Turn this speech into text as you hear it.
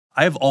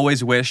I have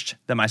always wished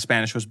that my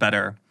Spanish was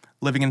better.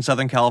 Living in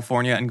Southern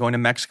California and going to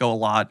Mexico a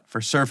lot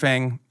for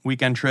surfing,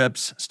 weekend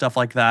trips, stuff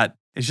like that,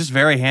 it's just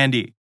very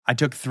handy. I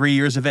took 3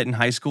 years of it in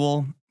high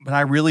school, but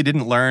I really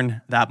didn't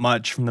learn that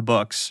much from the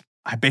books.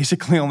 I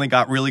basically only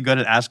got really good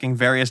at asking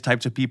various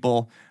types of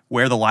people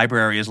where the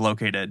library is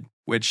located,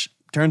 which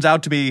turns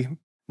out to be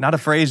not a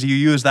phrase you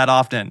use that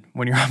often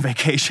when you're on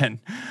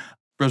vacation.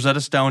 Rosetta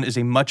Stone is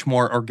a much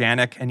more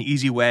organic and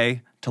easy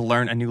way to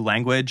learn a new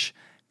language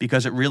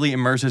because it really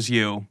immerses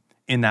you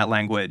in that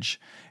language.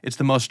 It's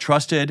the most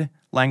trusted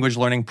language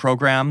learning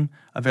program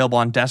available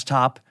on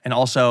desktop, and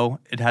also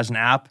it has an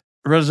app.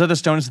 Rosetta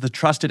Stone is the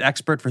trusted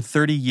expert for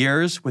 30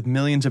 years with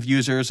millions of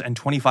users and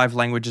 25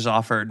 languages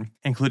offered,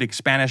 including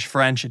Spanish,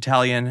 French,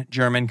 Italian,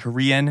 German,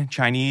 Korean,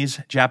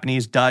 Chinese,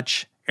 Japanese,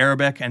 Dutch,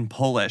 Arabic, and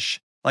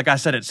Polish. Like I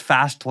said, it's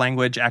fast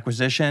language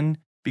acquisition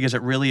because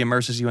it really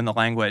immerses you in the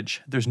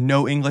language. There's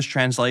no English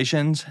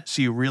translations,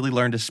 so you really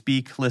learn to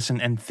speak,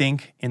 listen, and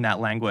think in that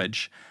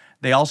language.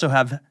 They also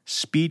have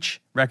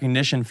speech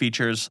recognition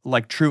features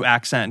like True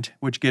Accent,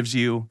 which gives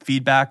you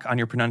feedback on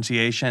your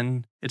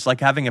pronunciation. It's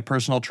like having a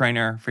personal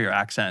trainer for your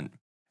accent.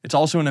 It's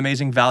also an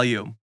amazing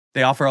value.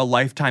 They offer a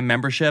lifetime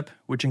membership,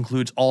 which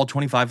includes all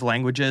 25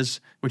 languages,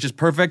 which is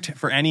perfect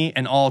for any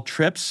and all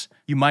trips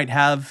you might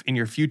have in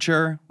your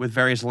future with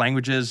various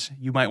languages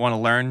you might want to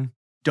learn.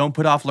 Don't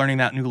put off learning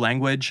that new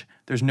language.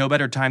 There's no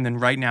better time than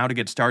right now to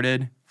get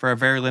started. For a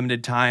very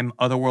limited time,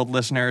 Otherworld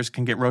listeners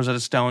can get Rosetta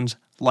Stone's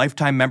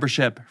lifetime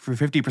membership for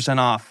 50%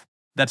 off.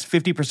 That's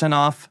 50%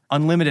 off,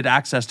 unlimited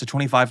access to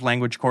 25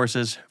 language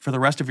courses for the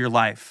rest of your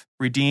life.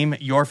 Redeem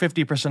your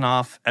 50%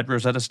 off at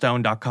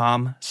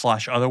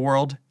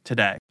rosettastone.com/otherworld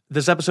today.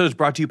 This episode is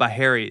brought to you by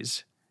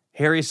Harry's.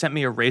 Harry sent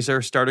me a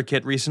razor starter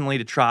kit recently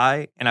to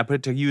try, and I put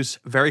it to use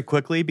very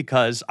quickly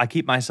because I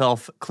keep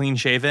myself clean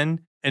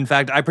shaven. In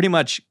fact, I pretty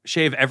much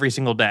shave every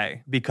single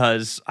day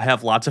because I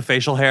have lots of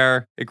facial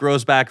hair. It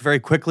grows back very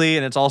quickly,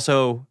 and it's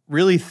also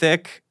really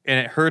thick, and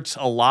it hurts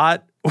a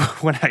lot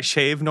when I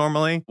shave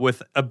normally,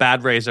 with a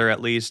bad razor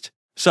at least.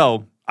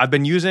 So I've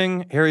been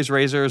using Harry's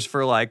razors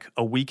for like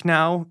a week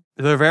now.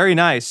 They're very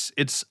nice.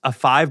 It's a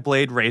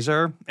 5-blade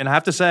razor, and I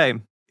have to say,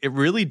 it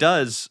really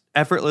does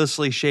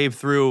effortlessly shave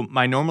through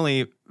my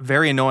normally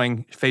very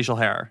annoying facial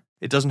hair.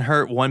 It doesn't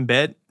hurt one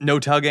bit, no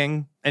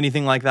tugging,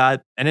 anything like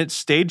that, and it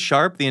stayed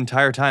sharp the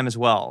entire time as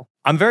well.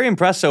 I'm very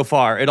impressed so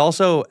far. It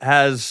also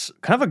has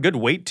kind of a good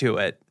weight to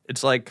it.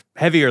 It's like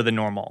heavier than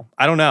normal.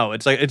 I don't know.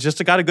 It's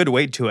just got a good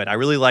weight to it. I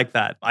really like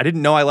that. I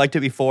didn't know I liked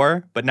it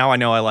before, but now I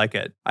know I like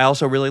it. I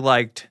also really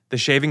liked the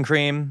shaving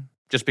cream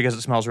just because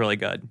it smells really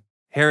good.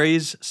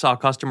 Harry's saw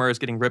customers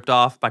getting ripped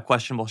off by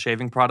questionable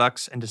shaving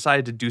products and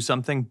decided to do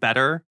something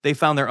better. They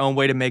found their own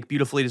way to make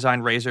beautifully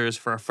designed razors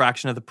for a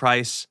fraction of the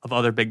price of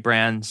other big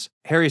brands.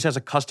 Harry's has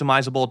a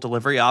customizable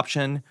delivery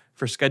option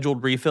for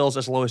scheduled refills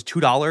as low as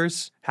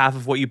 $2, half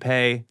of what you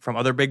pay from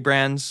other big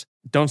brands.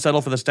 Don't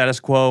settle for the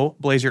status quo.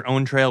 Blaze your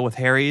own trail with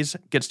Harry's.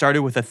 Get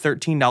started with a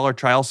 $13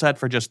 trial set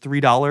for just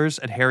 $3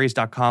 at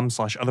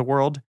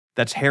harrys.com/otherworld.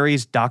 That's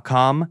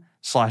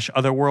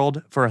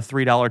harrys.com/otherworld for a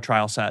 $3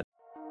 trial set.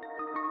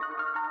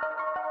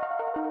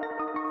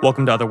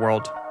 Welcome to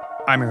Otherworld.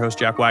 I'm your host,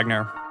 Jack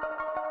Wagner.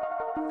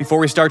 Before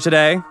we start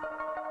today,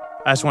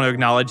 I just want to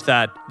acknowledge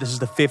that this is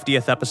the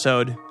 50th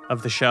episode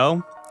of the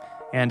show,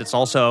 and it's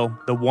also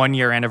the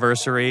 1-year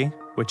anniversary,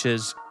 which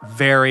is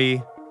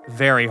very,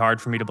 very hard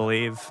for me to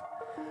believe.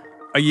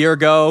 A year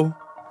ago,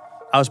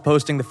 I was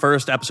posting the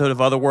first episode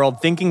of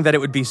Otherworld thinking that it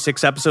would be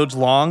 6 episodes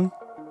long,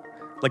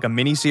 like a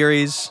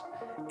mini-series,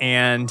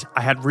 and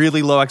I had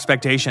really low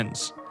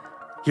expectations.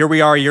 Here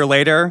we are a year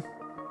later,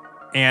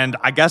 and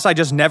I guess I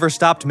just never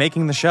stopped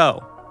making the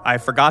show. I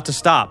forgot to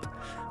stop,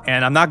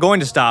 and I'm not going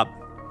to stop.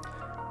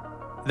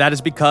 That is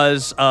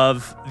because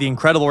of the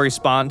incredible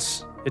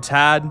response it's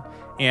had,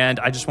 and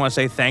I just want to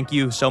say thank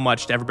you so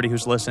much to everybody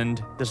who's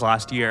listened this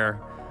last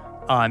year.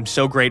 I'm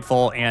so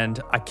grateful,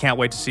 and I can't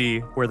wait to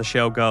see where the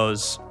show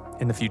goes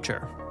in the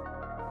future.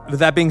 With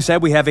that being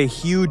said, we have a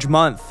huge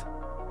month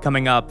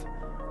coming up.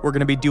 We're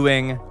going to be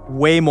doing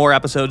way more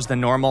episodes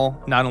than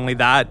normal. Not only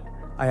that,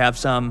 I have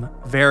some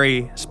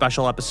very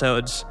special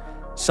episodes,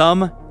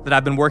 some that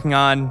I've been working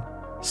on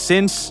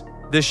since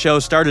this show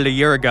started a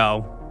year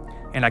ago,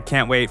 and I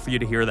can't wait for you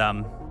to hear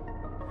them.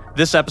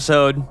 This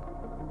episode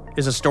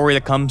is a story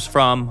that comes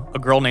from a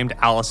girl named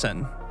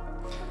Allison.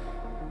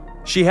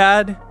 She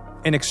had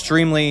an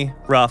extremely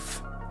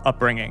rough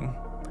upbringing.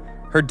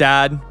 Her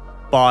dad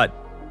bought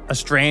a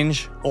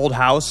strange old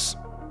house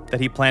that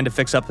he planned to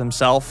fix up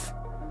himself,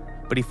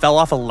 but he fell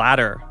off a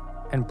ladder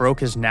and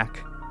broke his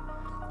neck.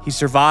 He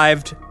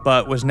survived,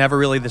 but was never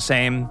really the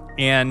same,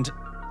 and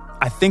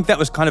I think that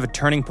was kind of a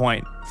turning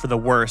point for the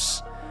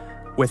worse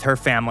with her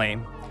family,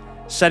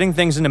 setting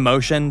things into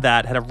motion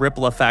that had a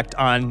ripple effect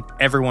on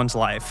everyone's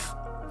life.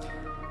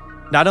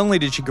 Not only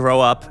did she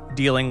grow up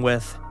dealing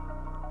with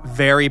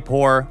very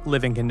poor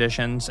living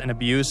conditions and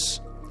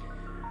abuse,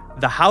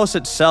 the house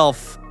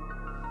itself,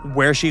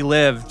 where she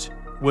lived,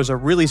 was a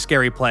really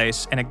scary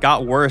place, and it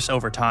got worse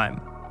over time.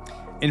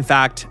 In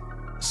fact,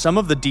 some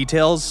of the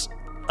details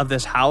of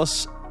this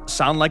house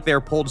sound like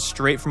they're pulled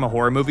straight from a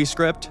horror movie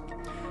script.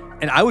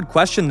 And I would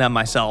question them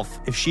myself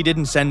if she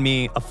didn't send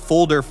me a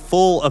folder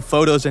full of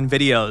photos and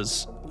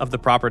videos of the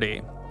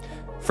property.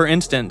 For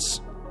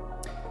instance,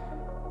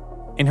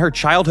 in her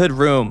childhood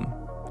room,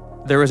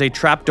 there was a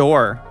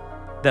trapdoor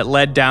that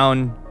led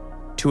down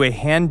to a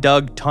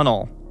hand-dug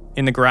tunnel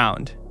in the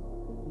ground,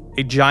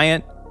 a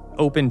giant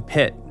open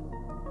pit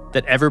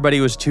that everybody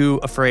was too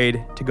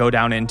afraid to go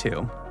down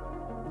into.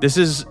 This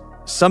is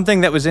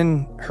something that was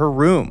in her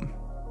room.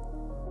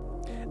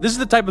 This is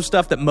the type of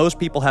stuff that most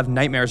people have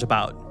nightmares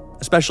about,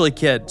 especially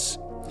kids.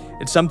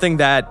 It's something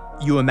that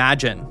you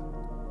imagine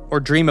or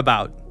dream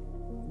about.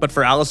 But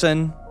for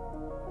Allison,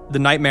 the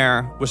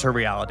nightmare was her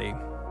reality.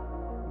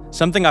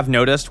 Something I've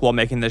noticed while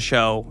making this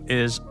show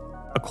is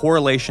a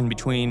correlation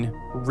between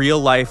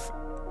real-life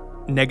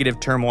negative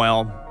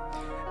turmoil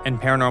and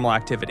paranormal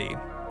activity.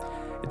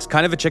 It's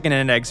kind of a chicken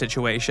and an egg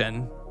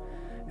situation,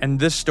 and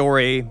this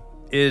story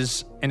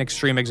is an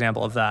extreme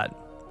example of that.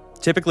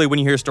 Typically, when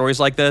you hear stories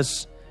like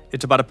this,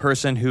 it's about a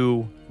person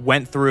who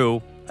went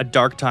through a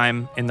dark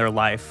time in their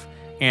life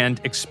and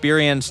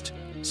experienced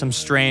some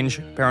strange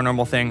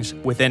paranormal things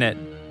within it.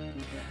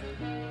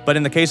 But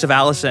in the case of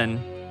Allison,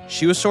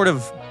 she was sort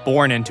of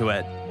born into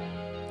it,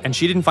 and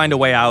she didn't find a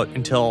way out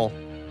until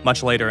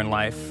much later in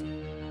life.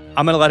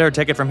 I'm going to let her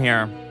take it from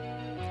here.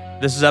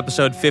 This is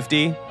episode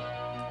 50.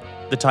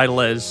 The title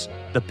is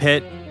The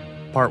Pit,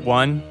 Part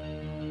 1,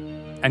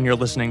 and you're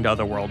listening to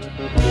Otherworld.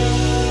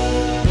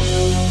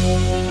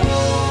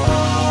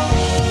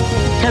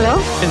 Hello?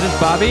 Is this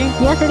Bobby?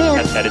 Yes, it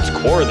is. At its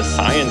core, the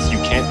science you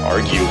can't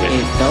argue with.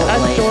 It felt A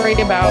like story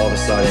about all of a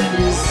sudden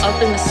is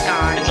up in the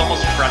sky. It's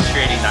almost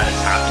frustrating that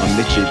it's happening.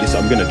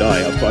 I'm gonna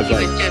die. He was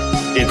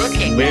just its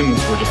looking. limbs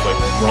were just like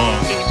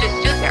wrong. He was just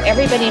stood there.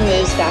 Everybody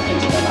moves back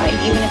into the light,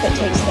 even if it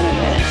takes them a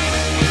minute.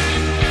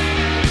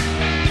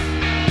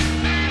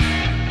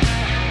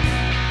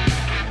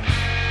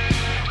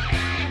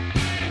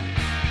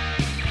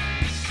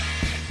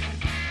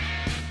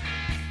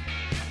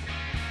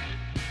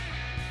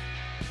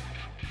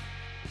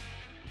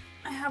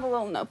 I have a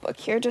little notebook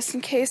here just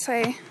in case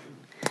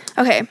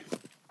Okay.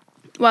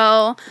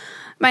 Well,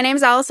 my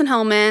name's Allison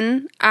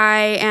Hillman.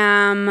 I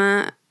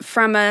am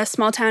from a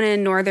small town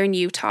in northern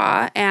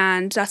Utah,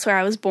 and that's where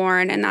I was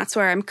born, and that's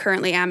where I'm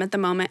currently am at the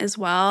moment as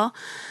well.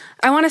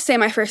 I want to say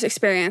my first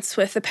experience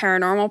with the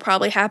paranormal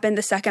probably happened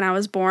the second I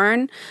was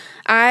born.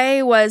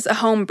 I was a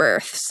home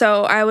birth,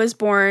 so I was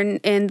born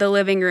in the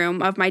living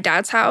room of my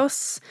dad's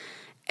house,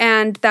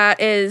 and that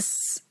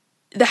is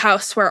the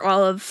house where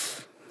all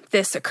of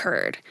this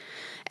occurred.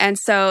 And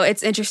so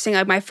it's interesting,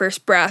 like my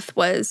first breath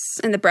was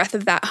in the breath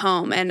of that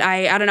home. And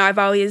I don't know, I've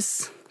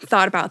always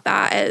thought about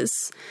that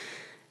as,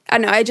 I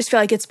don't know, I just feel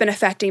like it's been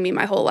affecting me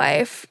my whole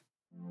life.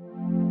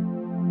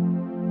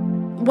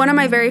 One of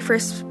my very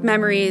first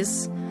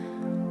memories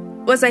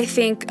was, I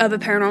think, of a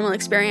paranormal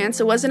experience.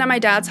 It wasn't at my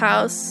dad's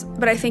house,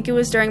 but I think it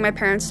was during my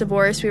parents'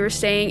 divorce. We were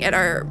staying at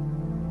our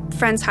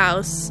friend's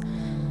house.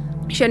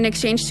 She had an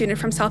exchange student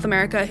from South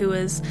America who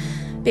was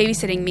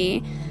babysitting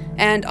me.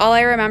 And all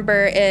I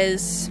remember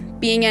is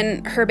being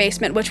in her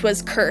basement, which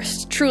was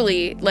cursed,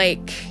 truly.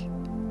 Like,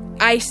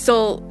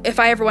 if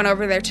I ever went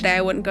over there today,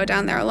 I wouldn't go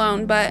down there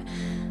alone. But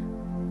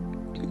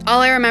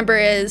all I remember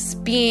is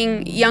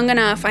being young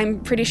enough,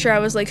 I'm pretty sure I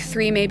was like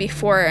 3, maybe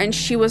 4, and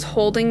she was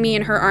holding me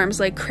in her arms,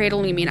 like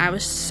cradling me, and I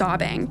was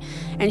sobbing.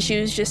 And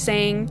she was just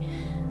saying,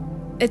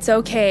 "It's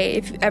okay.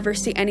 If you ever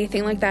see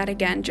anything like that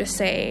again, just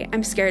say,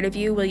 'I'm scared of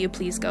you. Will you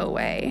please go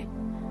away?'"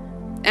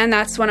 And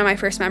that's one of my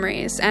first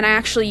memories. And I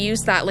actually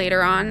used that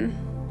later on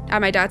at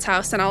my dad's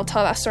house, and I'll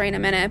tell that story in a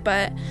minute.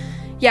 But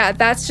yeah,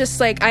 that's just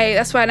like,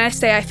 that's when I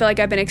say I feel like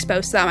I've been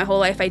exposed to that my whole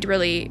life. I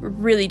really,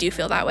 really do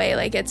feel that way.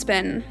 Like, it's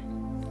been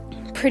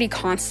pretty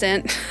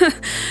constant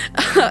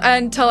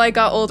until I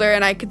got older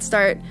and I could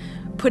start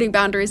putting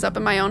boundaries up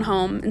in my own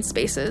home and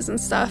spaces and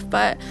stuff.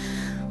 But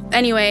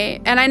anyway,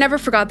 and I never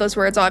forgot those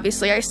words,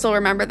 obviously. I still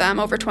remember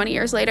them over 20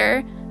 years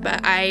later,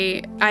 but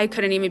I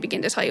couldn't even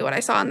begin to tell you what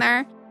I saw in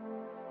there.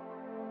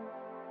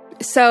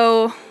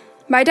 So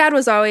my dad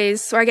was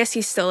always, or I guess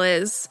he still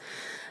is,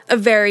 a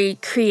very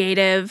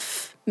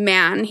creative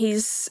man.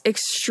 He's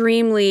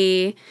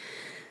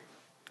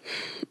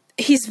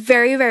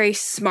very, very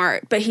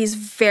smart, but he's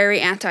very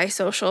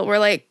antisocial. Where,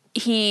 like,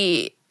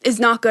 he is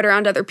not good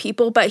around other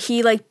people, but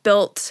he, like,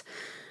 built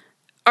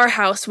our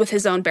house with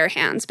his own bare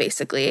hands,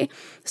 basically.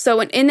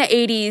 So in the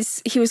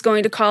 80s, he was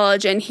going to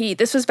college, and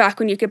this was back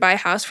when you could buy a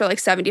house for, like,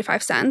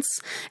 75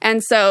 cents.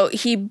 And so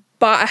he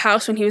bought a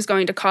house when he was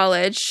going to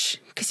college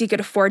because he could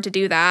afford to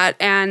do that.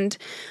 And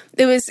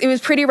it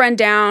was pretty run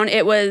down.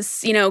 It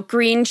was,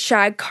 green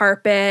shag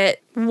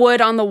carpet, wood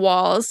on the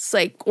walls,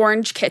 like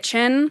orange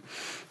kitchen,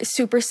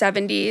 super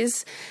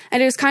 70s.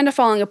 And it was kind of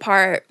falling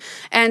apart.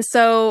 And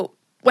so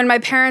when my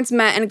parents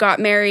met and got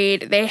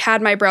married, they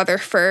had my brother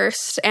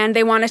first, and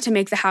they wanted to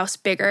make the house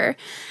bigger.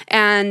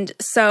 And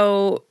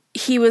so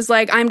he was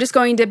like, "I'm just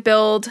going to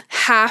build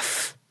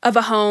half of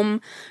a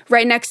home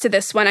right next to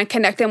this one and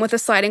connect them with a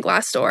sliding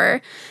glass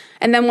door."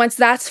 And then once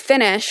that's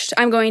finished,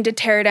 I'm going to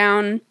tear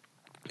down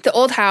the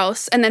old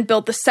house and then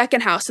build the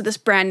second house of this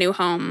brand new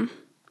home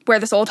where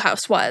this old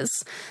house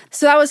was.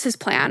 So that was his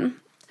plan.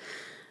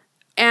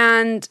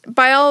 And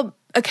by all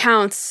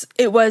accounts,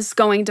 it was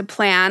going to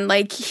plan.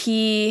 Like,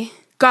 he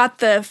got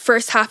the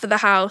first half of the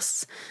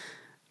house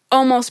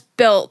almost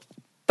built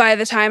by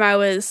the time I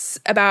was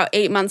about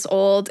 8 months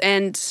old.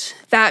 And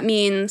that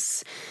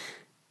means,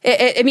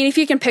 if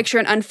you can picture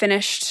an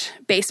unfinished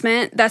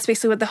basement, that's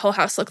basically what the whole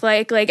house looked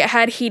like. Like, it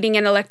had heating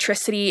and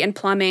electricity and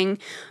plumbing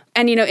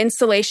and,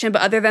 insulation.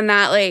 But other than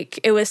that, like,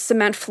 it was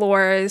cement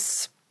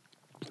floors,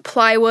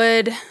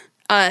 plywood,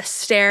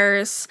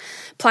 stairs,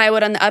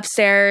 plywood on the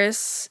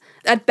upstairs.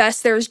 At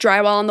best, there was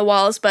drywall on the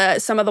walls,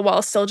 but some of the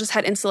walls still just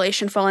had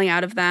insulation falling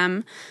out of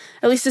them.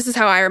 At least this is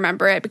how I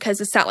remember it,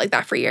 because it sat like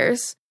that for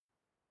years.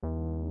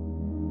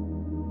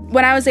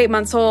 When I was 8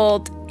 months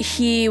old,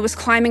 he was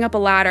climbing up a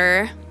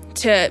ladder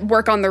to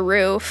work on the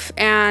roof,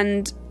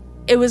 and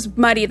it was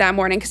muddy that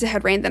morning because it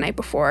had rained the night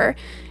before,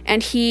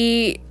 and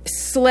he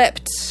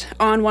slipped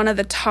on one of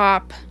the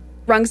top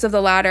rungs of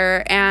the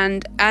ladder,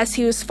 and as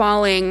he was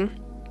falling,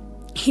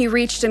 he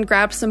reached and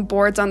grabbed some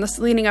boards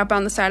leaning up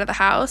on the side of the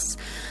house,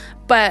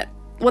 but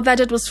what that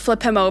did was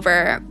flip him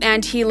over,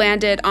 and he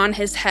landed on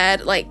his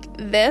head like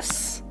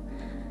this,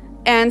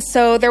 and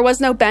so there was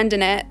no bend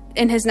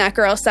in his neck,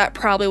 or else that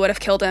probably would have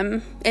killed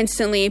him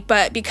instantly,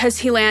 but because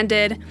he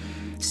landed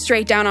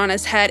straight down on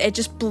his head, it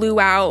just blew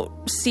out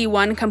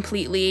C1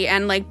 completely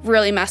and like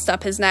really messed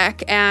up his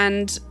neck.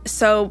 And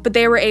so, but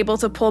they were able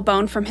to pull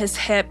bone from his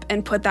hip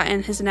and put that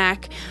in his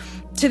neck.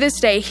 To this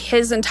day,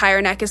 his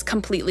entire neck is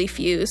completely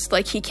fused.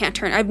 Like, he can't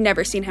turn. I've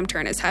never seen him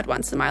turn his head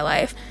once in my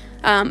life.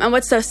 And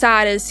what's so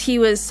sad is he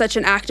was such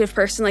an active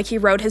person. Like, he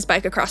rode his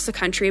bike across the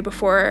country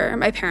before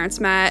my parents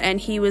met, and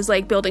he was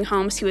like building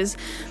homes. He was,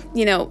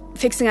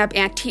 fixing up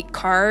antique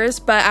cars.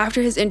 But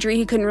after his injury,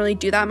 he couldn't really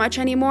do that much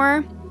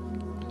anymore.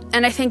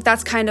 And I think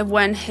that's kind of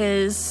when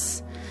he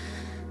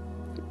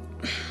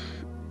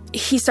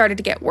started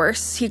to get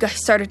worse. He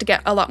started to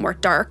get a lot more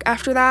dark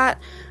after that.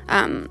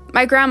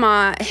 My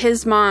grandma,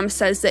 his mom,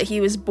 says that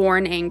he was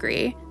born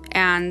angry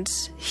and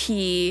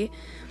he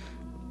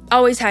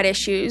always had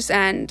issues.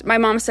 And my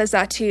mom says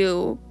that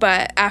too,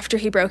 but after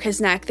he broke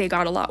his neck, they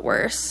got a lot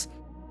worse.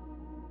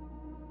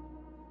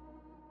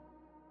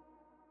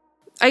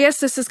 I guess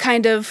this is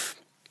kind of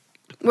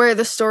where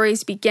the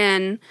stories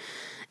begin.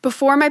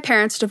 Before my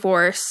parents'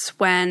 divorce,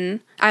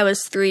 when I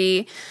was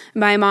 3,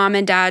 my mom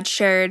and dad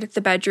shared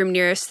the bedroom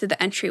nearest to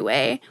the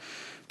entryway.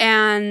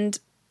 And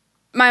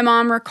my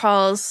mom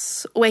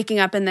recalls waking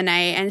up in the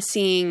night and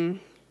seeing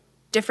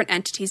different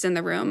entities in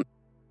the room.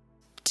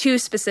 2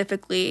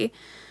 specifically.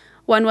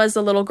 One was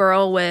a little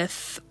girl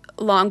with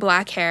long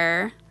black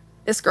hair.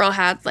 This girl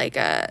had like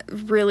a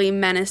really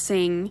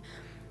menacing,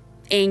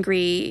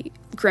 angry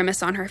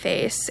grimace on her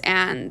face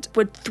and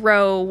would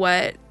throw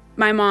what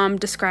my mom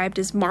described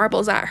as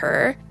marbles at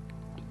her.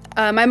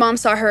 My mom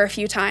saw her a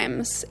few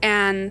times,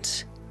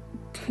 and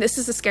this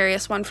is the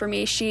scariest one for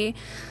me. She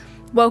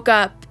woke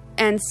up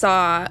and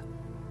saw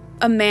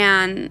a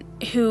man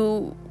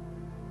who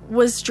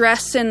was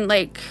dressed in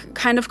like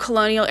kind of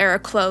colonial era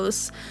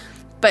clothes,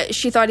 but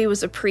she thought he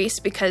was a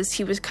priest because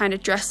he was kind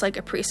of dressed like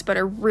a priest, but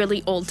a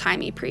really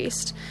old-timey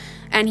priest.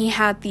 And he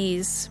had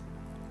these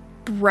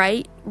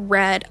bright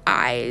red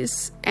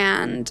eyes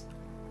and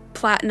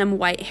platinum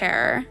white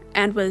hair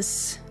and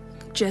was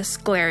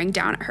just glaring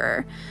down at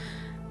her.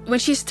 When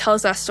she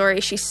tells that story,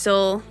 it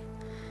still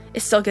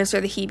gives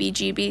her the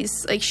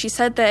heebie-jeebies. Like, she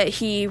said that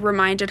he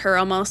reminded her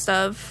almost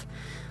of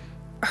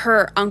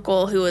her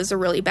uncle, who was a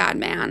really bad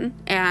man,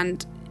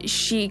 and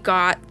she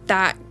got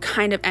that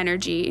kind of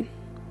energy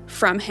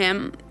from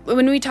him.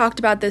 When we talked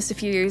about this a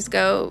few years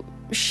ago,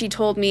 she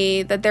told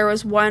me that there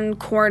was one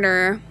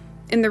corner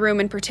in the room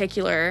in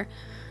particular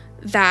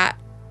that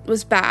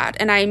was bad,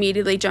 and I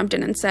immediately jumped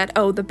in and said,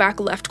 "Oh, the back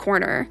left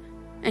corner."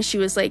 And she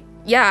was like,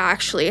 "Yeah,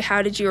 actually,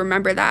 how did you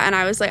remember that?" And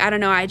I was like, "I don't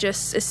know,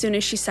 as soon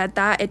as she said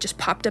that, it just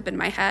popped up in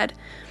my head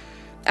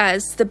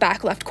as the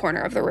back left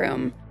corner of the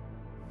room."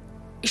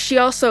 She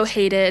also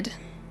hated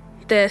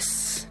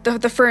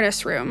the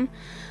furnace room,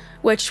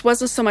 which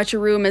wasn't so much a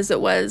room as it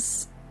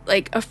was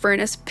like a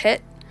furnace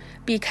pit,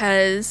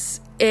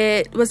 because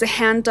it was a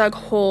hand-dug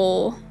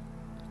hole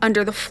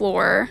under the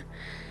floor,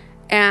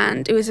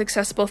 and it was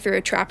accessible through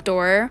a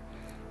trapdoor,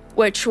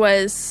 which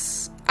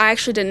was, I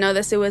actually didn't know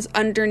this, it was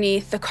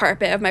underneath the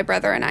carpet of my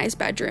brother and I's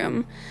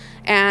bedroom.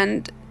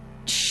 And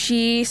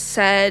she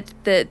said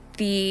that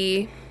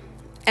the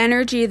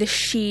energy that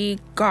she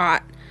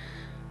got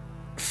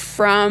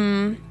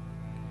from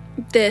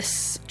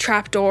this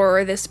trapdoor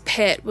or this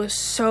pit was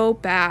so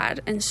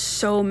bad and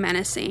so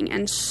menacing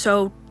and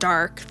so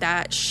dark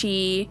that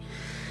she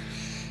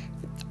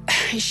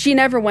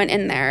never went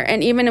in there.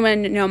 And even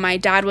when, my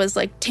dad was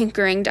like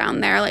tinkering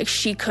down there, like,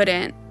 she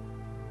couldn't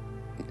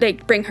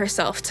like bring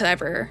herself to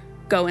ever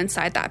go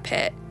inside that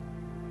pit.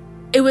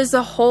 It was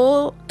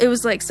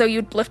like, so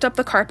you'd lift up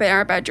the carpet in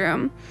our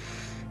bedroom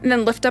and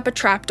then lift up a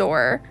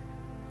trapdoor,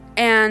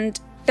 and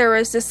there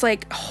was this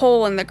like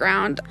hole in the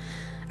ground.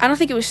 I don't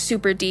think it was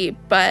super deep,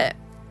 but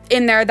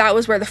in there, that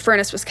was where the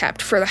furnace was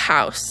kept for the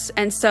house.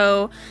 And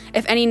so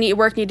if any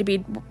work needed to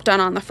be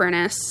done on the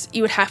furnace,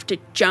 you would have to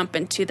jump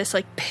into this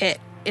like pit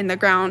in the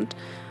ground,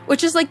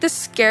 which is like the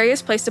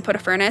scariest place to put a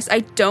furnace. I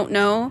don't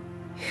know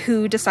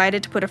who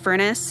decided to put a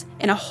furnace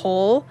in a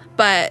hole,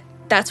 but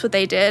that's what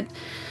they did.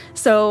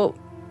 So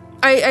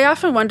I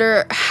often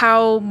wonder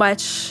how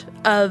much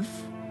of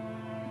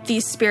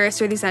these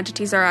spirits or these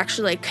entities are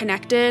actually like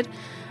connected,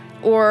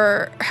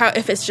 or how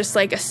if it's just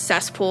like a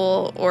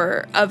cesspool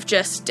or of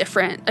just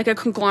different, like a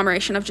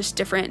conglomeration of just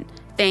different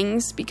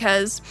things,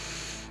 because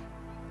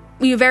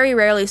we very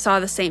rarely saw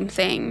the same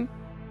thing.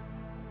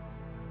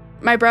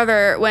 My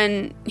brother,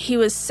 when he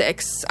was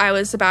 6, I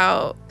was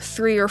about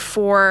 3 or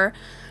 4.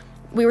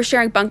 We were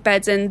sharing bunk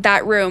beds in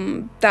that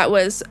room that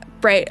was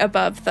right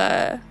above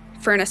the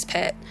furnace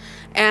pit.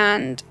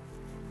 And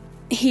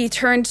he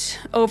turned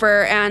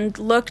over and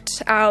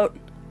looked out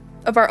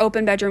of our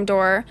open bedroom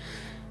door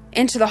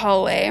into the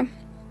hallway.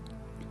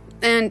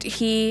 And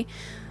he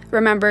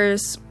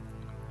remembers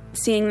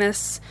seeing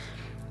this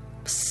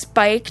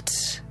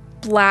spiked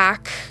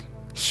black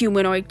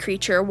humanoid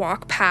creature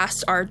walk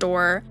past our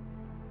door.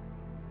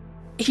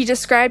 He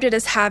described it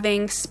as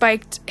having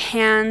spiked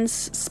hands,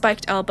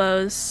 spiked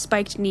elbows,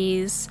 spiked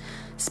knees,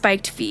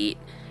 spiked feet,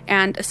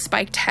 and a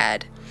spiked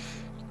head.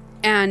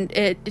 And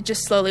it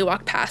just slowly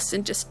walked past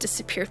and just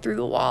disappeared through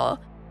the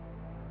wall.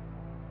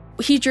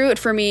 He drew it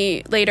for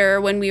me later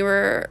when we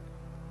were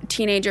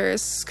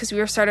teenagers, because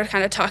we started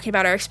kind of talking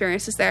about our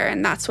experiences there,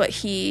 and that's what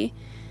he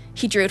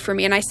drew it for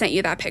me, and I sent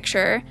you that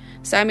picture.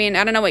 So, I mean,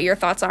 I don't know what your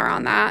thoughts are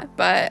on that,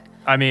 but...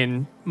 I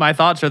mean, my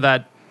thoughts are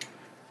that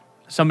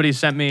somebody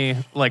sent me,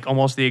 like,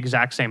 almost the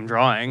exact same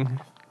drawing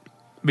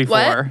before.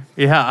 What?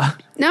 Yeah.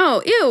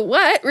 No, ew,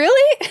 what?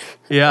 Really?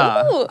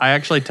 Yeah. Ooh. I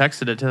actually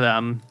texted it to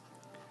them.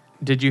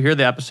 Did you hear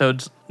the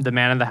episodes, The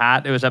Man in the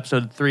Hat? It was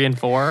episode 3 and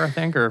 4, I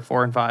think, or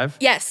 4 and 5.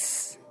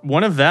 Yes.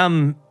 One of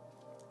them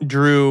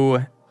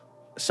drew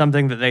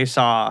something that they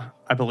saw,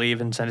 I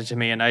believe, and sent it to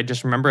me, and I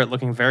just remember it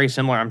looking very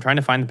similar. I'm trying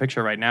to find the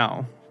picture right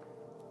now.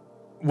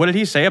 What did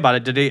he say about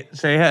it? Did he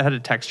say it had a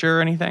texture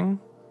or anything?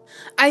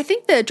 I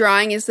think the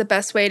drawing is the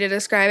best way to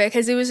describe it,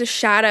 because it was a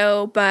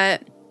shadow,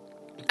 but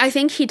I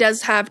think he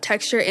does have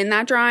texture in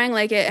that drawing.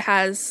 Like, it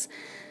has...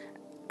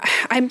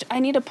 I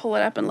need to pull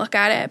it up and look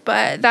at it,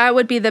 but that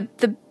would be the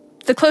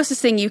closest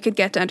thing you could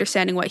get to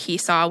understanding what he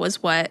saw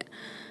was what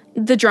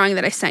the drawing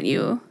that I sent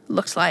you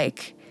looked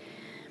like.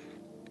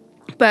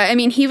 But I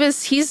mean,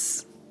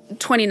 he's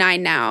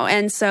 29 now,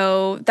 and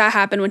so that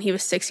happened when he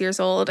was 6 years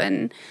old,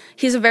 and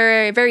he's a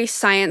very, very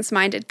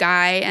science-minded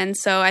guy, and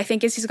so I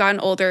think as he's gotten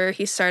older,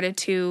 he started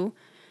to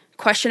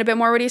question a bit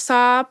more what he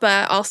saw,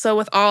 but also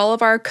with all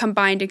of our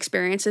combined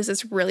experiences,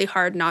 it's really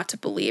hard not to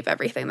believe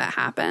everything that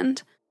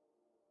happened.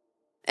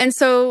 And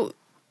so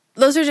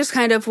those are just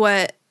kind of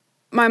what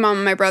my mom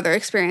and my brother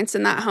experienced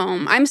in that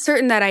home. I'm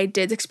certain that I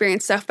did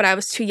experience stuff, but I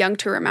was too young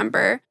to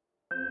remember.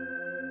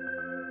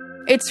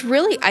 It's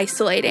really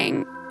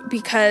isolating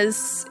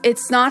because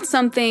it's not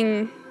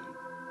something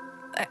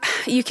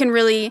you can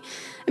really...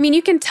 I mean,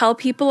 you can tell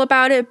people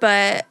about it,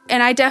 but...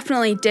 And I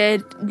definitely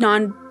did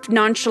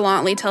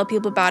nonchalantly tell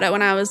people about it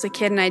when I was a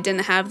kid, and I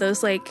didn't have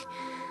those, like,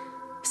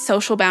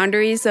 social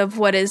boundaries of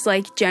what is,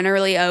 like,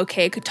 generally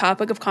okay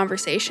topic of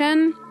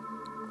conversation.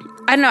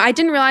 I don't know, I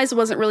didn't realize it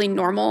wasn't really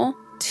normal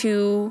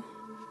to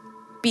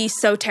be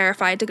so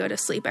terrified to go to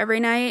sleep every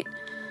night.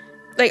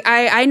 Like,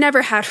 I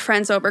never had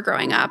friends over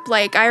growing up.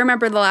 Like, I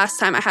remember the last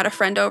time I had a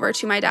friend over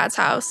to my dad's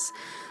house.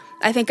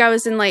 I think I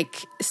was in,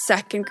 like,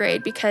 2nd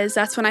grade, because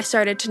that's when I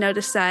started to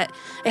notice that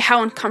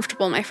how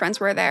uncomfortable my friends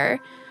were there.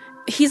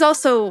 He's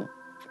also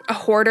a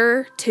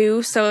hoarder,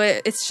 too, so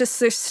it's just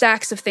there's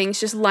stacks of things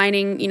just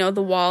lining, you know,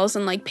 the walls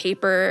and, like,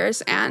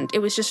 papers, and it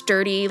was just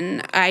dirty,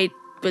 and I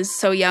was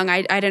so young,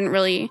 I didn't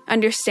really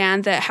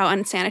understand how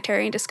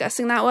unsanitary and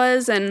disgusting that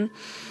was, and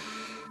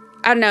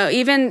I don't know,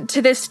 even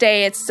to this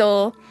day, it's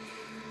still...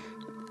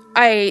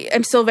 I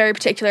am still very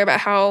particular about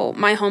how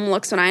my home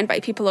looks when I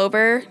invite people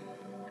over.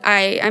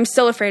 I'm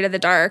still afraid of the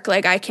dark.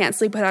 Like, I can't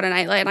sleep without a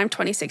nightlight. I'm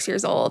 26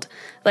 years old.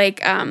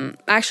 Like, I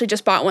actually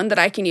just bought one that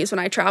I can use when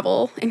I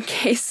travel in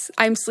case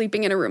I'm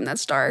sleeping in a room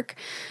that's dark.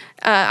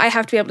 I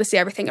have to be able to see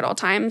everything at all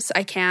times.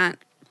 I can't.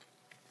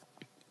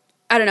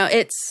 I don't know.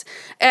 It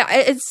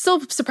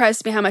still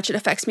surprises me how much it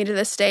affects me to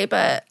this day,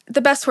 but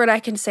the best word I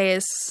can say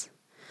is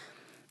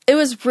it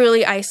was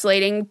really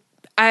isolating.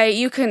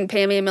 You couldn't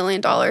pay me $1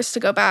 million to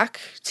go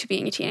back to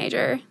being a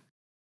teenager.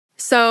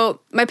 So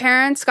my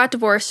parents got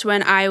divorced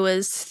when I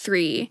was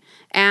 3,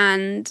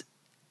 and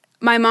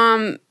my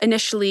mom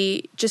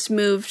initially just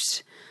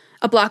moved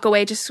a block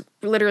away, just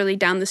literally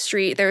down the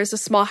street. There was a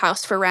small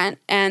house for rent,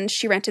 and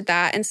she rented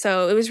that. And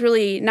so it was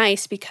really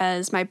nice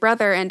because my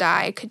brother and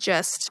I could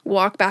just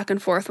walk back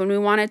and forth when we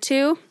wanted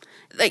to.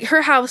 Like,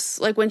 her house,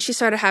 like, when she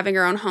started having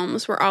her own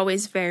homes, were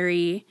always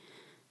very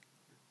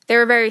they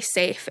were very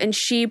safe, and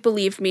she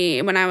believed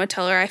me when I would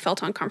tell her I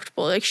felt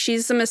uncomfortable. Like,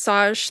 she's a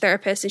massage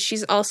therapist, and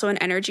she's also an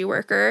energy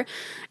worker.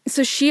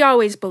 So she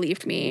always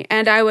believed me,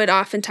 and I would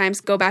oftentimes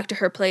go back to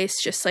her place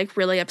just, like,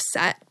 really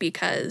upset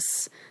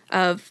because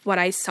of what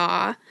I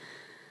saw,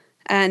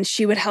 and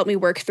she would help me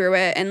work through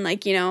it and,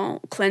 like, you know,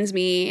 cleanse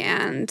me,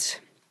 and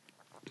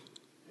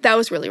that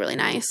was really, really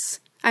nice.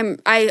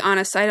 I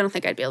honestly, I don't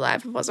think I'd be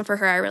alive if it wasn't for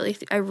her. I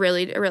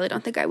really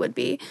don't think I would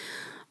be.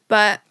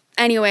 But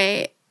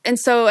anyway, and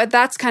so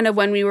that's kind of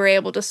when we were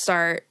able to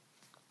start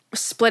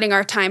splitting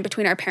our time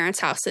between our parents'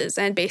 houses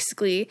and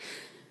basically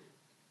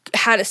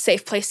had a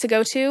safe place to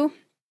go to.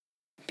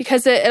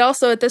 Because it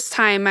also, at this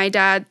time, my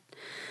dad,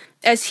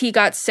 as he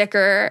got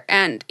sicker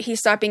and he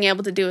stopped being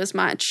able to do as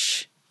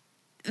much,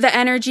 the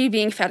energy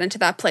being fed into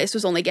that place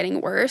was only getting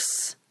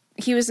worse.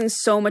 He was in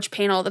so much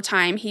pain all the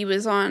time. He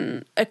was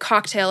on a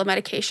cocktail of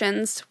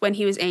medications. When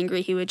he was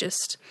angry, he would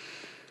just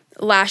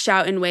lash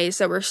out in ways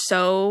that were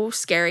so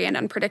scary and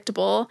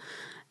unpredictable.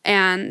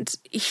 And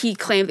he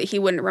claimed that he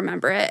wouldn't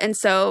remember it. And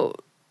so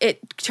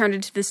it turned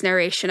into this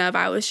narration of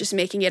I was just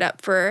making it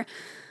up for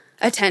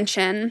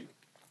attention,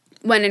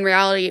 when in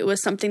reality it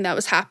was something that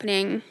was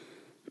happening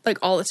like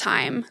all the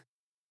time.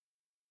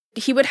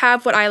 He would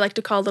have what I like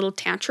to call little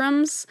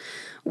tantrums,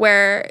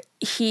 where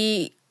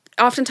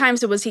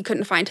oftentimes it was he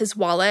couldn't find his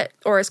wallet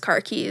or his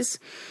car keys.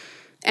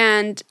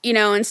 And, you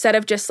know, instead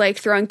of just like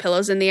throwing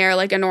pillows in the air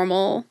like a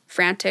normal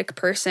frantic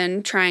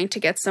person trying to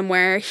get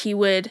somewhere, he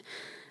would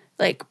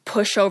like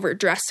push over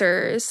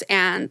dressers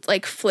and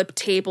like flip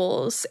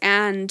tables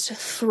and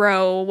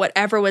throw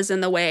whatever was in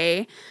the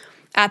way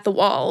at the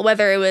wall,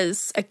 whether it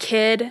was a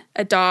kid,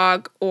 a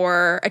dog,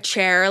 or a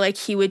chair. Like,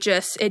 he would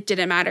just, it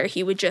didn't matter.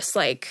 He would just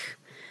like,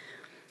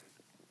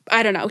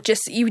 I don't know,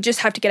 you would just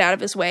have to get out of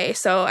his way.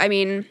 So, I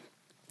mean,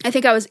 I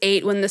think I was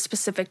 8 when this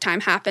specific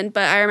time happened,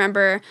 but I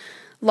remember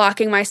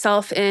locking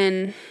myself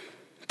in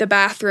the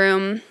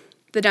bathroom,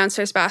 the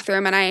downstairs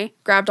bathroom, and I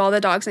grabbed all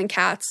the dogs and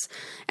cats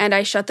and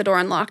I shut the door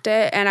and locked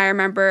it. And I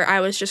remember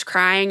I was just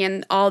crying,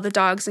 and all the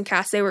dogs and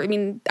cats,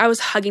 I was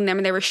hugging them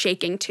and they were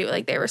shaking too.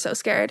 Like, they were so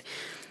scared.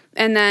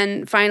 And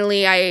then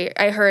finally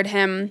I heard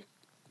him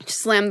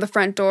slam the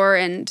front door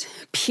and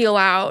peel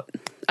out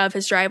of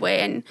his driveway.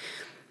 And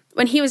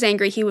when he was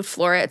angry, he would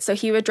floor it. So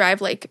he would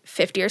drive like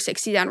 50 or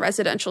 60 down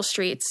residential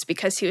streets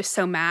because he was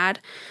so mad,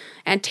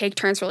 and take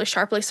turns really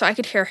sharply. So I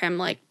could hear him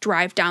like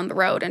drive down the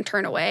road and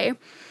turn away.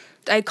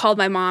 I called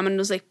my mom and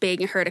was like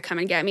begging her to come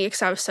and get me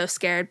because I was so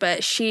scared.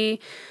 But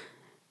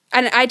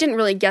and I didn't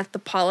really get the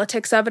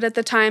politics of it at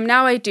the time.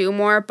 Now I do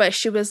more, but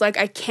she was like,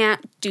 I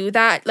can't do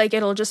that. Like,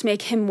 it'll just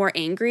make him more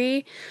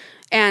angry.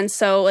 And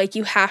so like,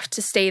 you have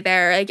to stay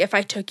there. Like, if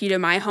I took you to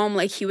my home,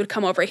 like, he would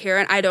come over here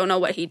and I don't know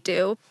what he'd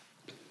do.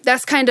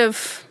 That's kind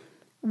of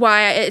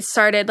why it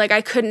started. Like,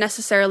 I couldn't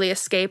necessarily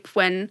escape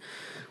when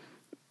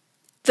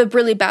the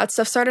really bad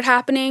stuff started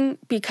happening,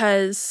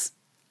 because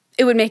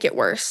it would make it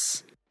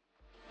worse.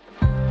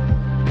 All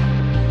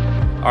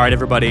right,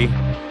 everybody,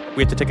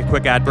 we have to take a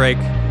quick ad break,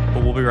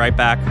 but we'll be right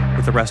back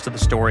with the rest of the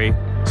story,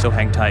 so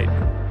hang tight.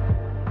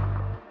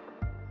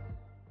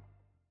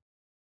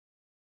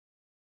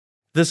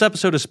 This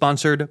episode is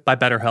sponsored by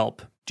BetterHelp.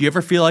 Do you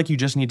ever feel like you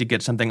just need to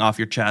get something off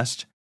your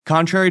chest?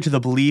 Contrary to the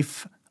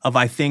belief of,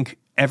 I think,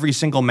 every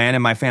single man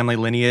in my family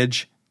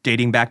lineage,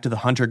 dating back to the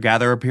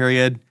hunter-gatherer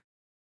period,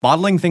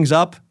 bottling things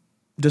up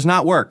does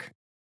not work.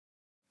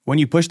 When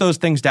you push those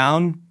things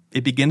down,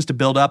 it begins to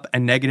build up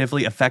and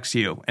negatively affects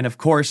you. And of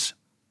course,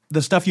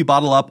 the stuff you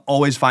bottle up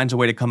always finds a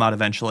way to come out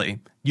eventually,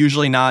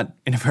 usually not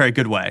in a very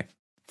good way.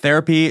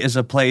 Therapy is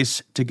a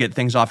place to get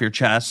things off your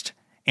chest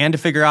and to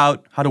figure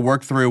out how to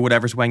work through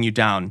whatever's weighing you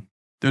down.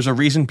 There's a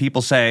reason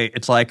people say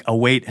it's like a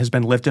weight has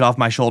been lifted off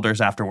my shoulders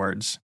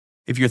afterwards.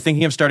 If you're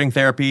thinking of starting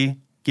therapy,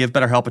 give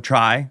BetterHelp a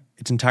try.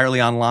 It's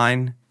entirely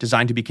online,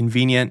 designed to be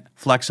convenient,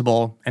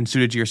 flexible, and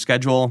suited to your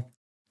schedule.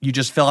 You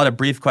just fill out a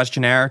brief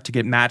questionnaire to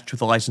get matched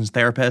with a licensed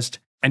therapist,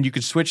 and you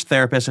could switch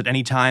therapists at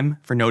any time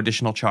for no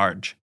additional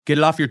charge. Get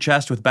it off your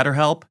chest with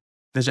BetterHelp.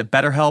 Visit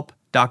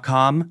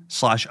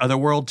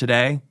BetterHelp.com/otherworld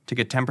today to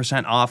get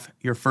 10% off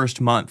your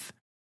first month.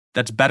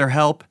 That's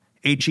BetterHelp,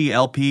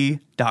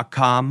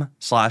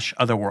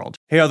 HELP.com/otherworld.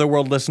 Hey,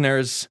 Otherworld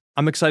listeners,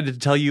 I'm excited to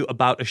tell you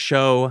about a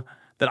show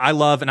that I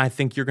love and I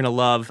think you're going to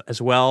love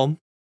as well.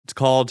 It's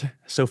called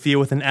Sophia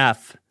with an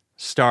F,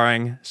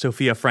 starring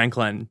Sophia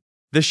Franklin.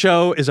 This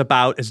show is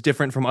about as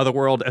different from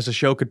Otherworld as a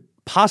show could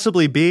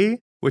possibly be,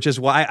 which is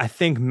why I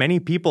think many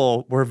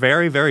people were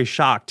very, very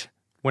shocked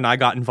when I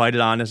got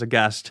invited on as a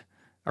guest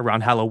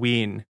around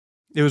Halloween.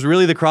 It was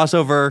really the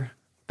crossover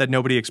that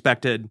nobody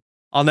expected.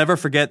 I'll never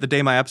forget the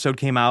day my episode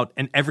came out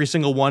and every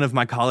single one of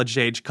my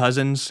college-age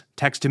cousins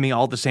texted me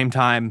all at the same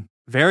time,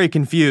 very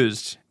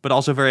confused, but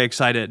also very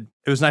excited.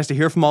 It was nice to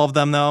hear from all of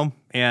them, though,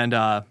 and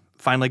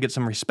finally get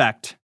some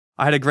respect.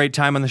 I had a great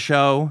time on the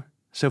show.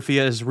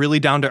 Sophia is really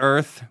down to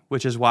earth,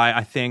 which is why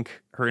I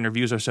think her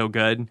interviews are so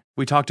good.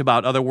 We talked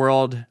about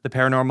Otherworld, the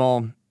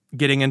paranormal,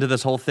 getting into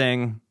this whole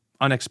thing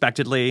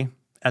unexpectedly,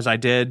 as I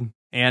did,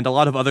 and a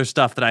lot of other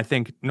stuff that I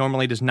think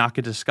normally does not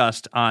get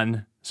discussed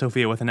on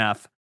Sophia with an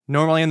F.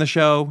 Normally in the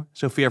show,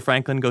 Sophia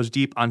Franklin goes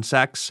deep on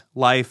sex,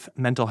 life,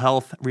 mental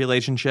health,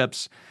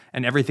 relationships,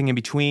 and everything in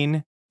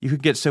between. You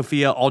could get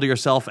Sophia all to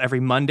yourself every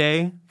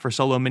Monday for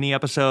solo mini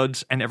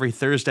episodes and every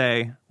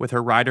Thursday with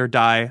her ride or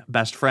die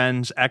best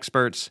friends,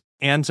 experts,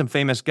 and some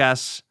famous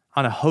guests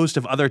on a host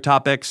of other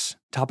topics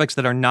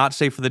that are not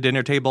safe for the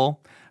dinner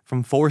table,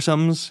 from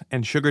foursomes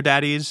and sugar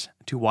daddies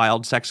to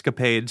wild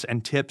sexcapades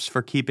and tips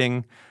for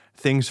keeping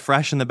things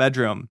fresh in the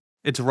bedroom.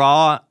 It's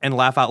raw and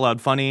laugh out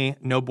loud funny,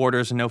 no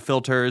borders and no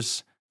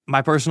filters.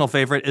 My personal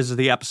favorite is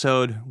the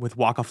episode with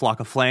Waka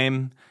Flocka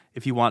Flame,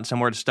 if you want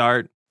somewhere to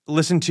start.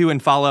 Listen to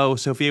and follow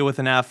Sophia with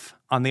an F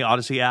on the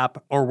Odyssey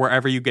app or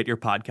wherever you get your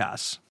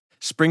podcasts.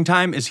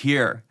 Springtime is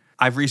here.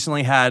 I've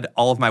recently had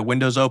all of my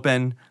windows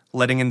open,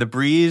 letting in the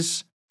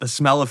breeze, the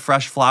smell of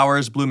fresh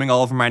flowers blooming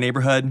all over my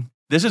neighborhood.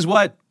 This is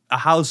what a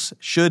house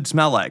should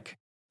smell like.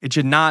 It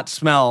should not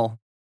smell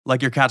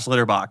like your cat's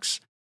litter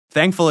box.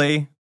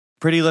 Thankfully,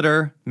 Pretty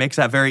Litter makes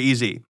that very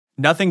easy.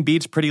 Nothing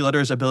beats Pretty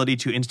Litter's ability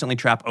to instantly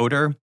trap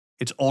odor.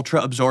 It's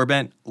ultra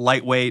absorbent,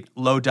 lightweight,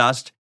 low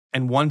dust,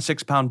 and 1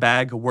 6-pound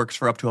bag works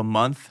for up to a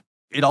month.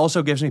 It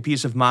also gives me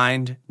peace of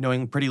mind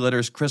knowing Pretty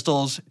Litter's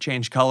crystals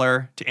change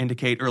color to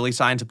indicate early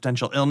signs of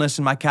potential illness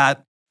in my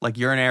cat, like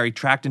urinary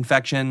tract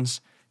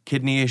infections,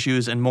 kidney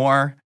issues, and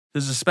more.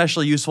 This is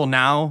especially useful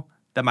now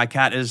that my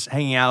cat is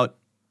hanging out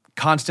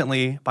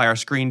constantly by our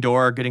screen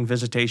door, getting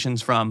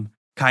visitations from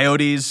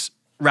coyotes,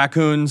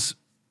 raccoons,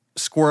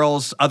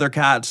 squirrels, other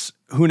cats,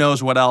 who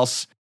knows what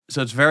else.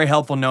 So it's very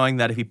helpful knowing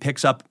that if he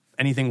picks up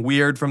anything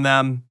weird from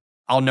them,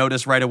 I'll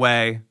notice right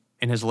away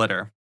in his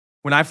litter.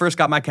 When I first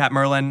got my cat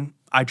Merlin,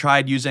 I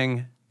tried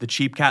using the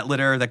cheap cat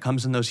litter that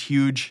comes in those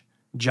huge,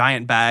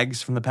 giant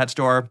bags from the pet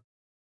store.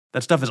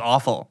 That stuff is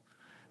awful.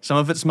 Some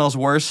of it smells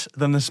worse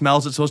than the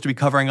smells it's supposed to be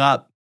covering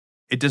up.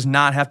 It does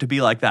not have to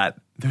be like that.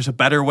 There's a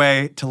better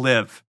way to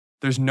live.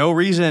 There's no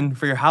reason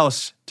for your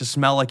house to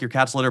smell like your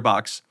cat's litter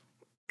box.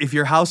 If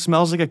your house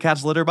smells like a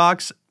cat's litter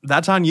box,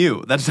 that's on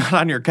you. That's not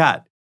on your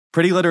cat.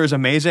 Pretty Litter is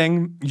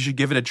amazing. You should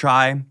give it a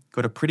try.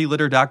 Go to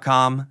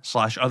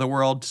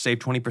prettylitter.com/otherworld to save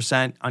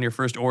 20% on your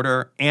first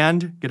order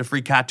and get a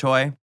free cat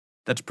toy.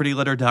 That's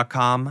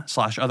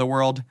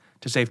prettylitter.com/otherworld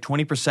to save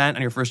 20%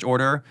 on your first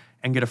order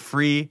and get a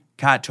free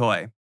cat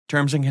toy.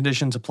 Terms and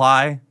conditions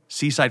apply.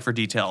 See site for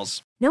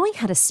details. Knowing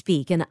how to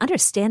speak and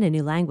understand a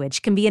new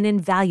language can be an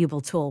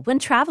invaluable tool when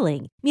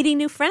traveling, meeting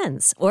new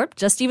friends, or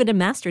just even to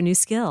master a new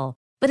skill.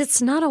 But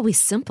it's not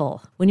always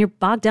simple when you're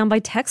bogged down by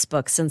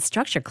textbooks and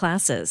structure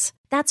classes.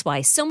 That's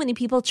why so many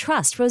people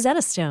trust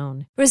Rosetta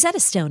Stone. Rosetta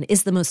Stone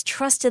is the most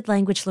trusted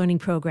language learning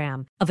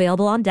program,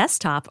 available on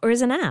desktop or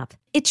as an app.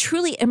 It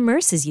truly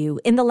immerses you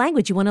in the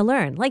language you want to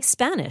learn, like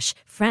Spanish,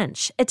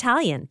 French,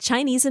 Italian,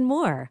 Chinese, and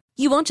more.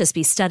 You won't just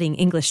be studying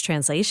English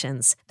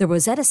translations. The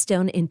Rosetta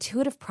Stone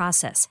intuitive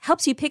process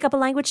helps you pick up a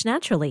language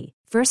naturally,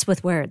 first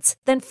with words,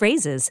 then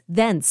phrases,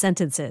 then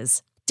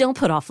sentences. Don't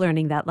put off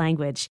learning that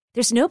language.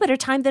 There's no better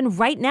time than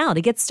right now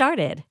to get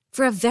started.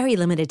 For a very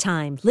limited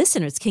time,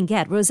 listeners can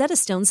get Rosetta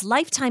Stone's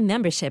lifetime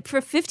membership for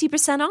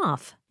 50%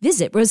 off.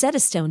 Visit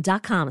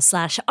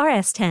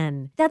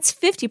rosettastone.com/rs10. That's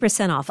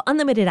 50% off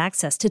unlimited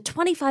access to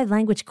 25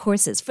 language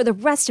courses for the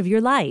rest of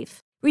your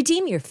life.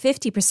 Redeem your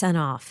 50%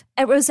 off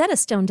at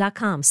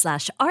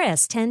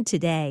rosettastone.com/rs10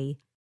 today.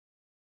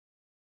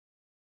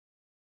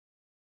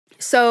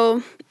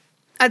 So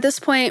at this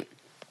point,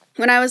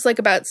 when I was like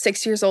about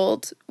 6 years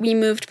old, we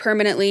moved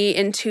permanently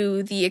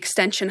into the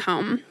extension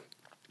home,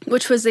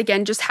 which was,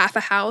 again, just half a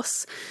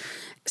house.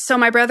 So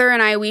my brother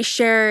and I, we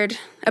shared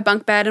a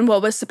bunk bed in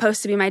what was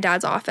supposed to be my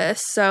dad's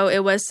office. So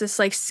it was this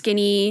like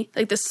skinny,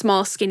 like this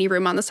small skinny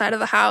room on the side of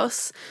the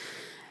house.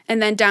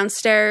 And then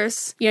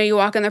downstairs, you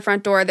walk in the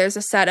front door, there's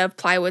a set of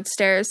plywood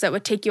stairs that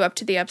would take you up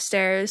to the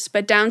upstairs.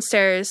 But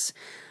downstairs,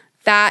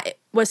 that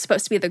was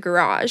supposed to be the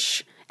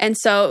garage. And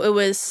so it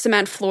was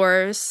cement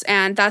floors,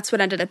 and that's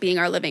what ended up being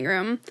our living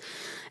room.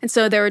 And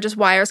so there were just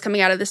wires coming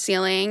out of the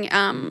ceiling,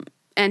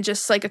 and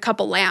just like a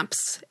couple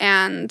lamps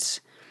and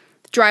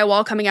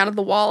drywall coming out of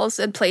the walls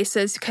in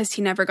places because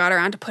he never got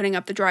around to putting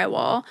up the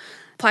drywall.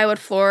 Plywood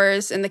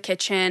floors in the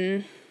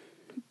kitchen,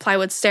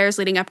 plywood stairs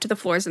leading up to the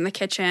floors in the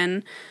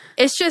kitchen.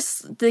 It's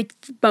just the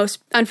most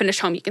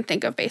unfinished home you can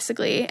think of,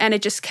 basically, and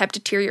it just kept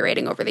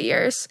deteriorating over the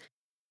years.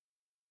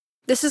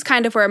 This is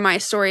kind of where my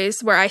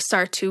stories, where I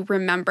start to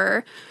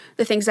remember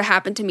the things that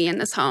happened to me in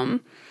this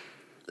home.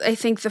 I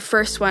think the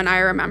first one I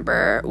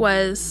remember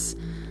was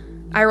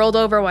I rolled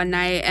over one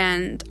night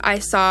and I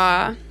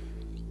saw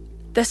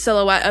the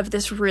silhouette of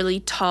this really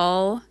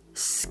tall,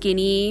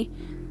 skinny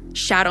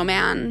shadow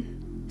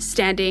man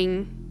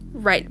standing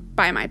right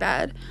by my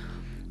bed.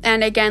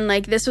 And again,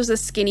 like, this was a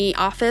skinny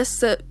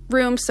office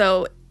room,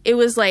 so it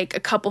was like a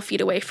couple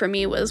feet away from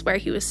me was where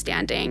he was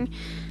standing.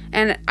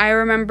 And I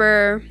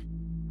remember,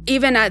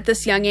 even at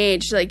this young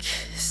age, like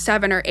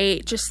 7 or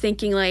 8, just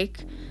thinking, like,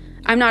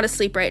 I'm not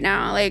asleep right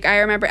now. Like, I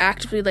remember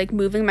actively, like,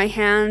 moving my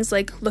hands,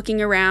 like,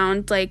 looking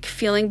around, like,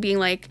 being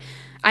like,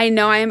 I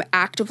know I am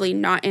actively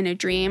not in a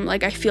dream.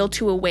 Like, I feel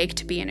too awake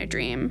to be in a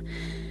dream.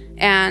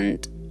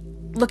 And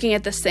looking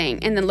at this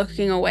thing and then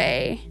looking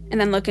away and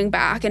then looking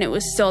back, and it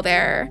was still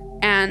there.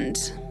 And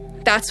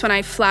that's when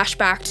I flashed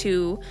back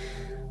to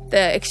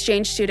the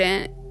exchange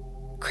student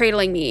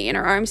cradling me in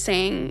her arms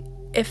saying,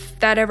 if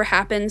that ever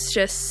happens,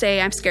 just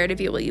say, I'm scared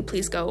of you. Will you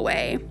please go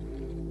away?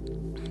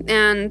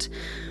 And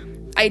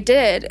I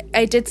did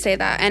say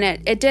that, and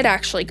it did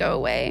actually go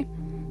away.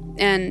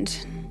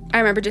 And I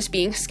remember just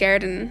being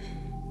scared and,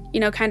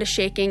 kind of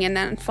shaking and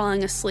then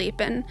falling asleep.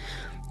 And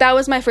that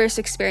was my first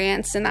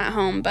experience in that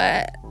home.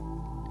 But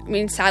I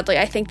mean, sadly,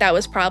 I think that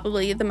was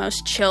probably the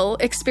most chill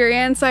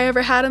experience I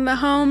ever had in the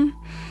home,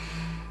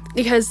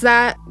 because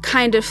that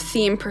kind of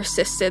theme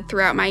persisted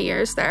throughout my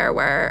years there,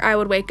 where I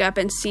would wake up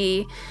and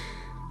see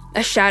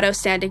a shadow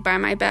standing by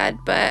my bed.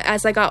 But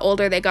as I got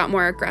older, they got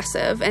more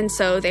aggressive, and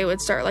so they would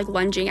start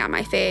lunging at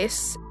my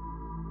face.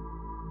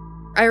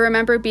 I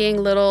remember being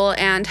little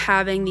and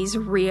having these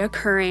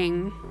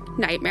reoccurring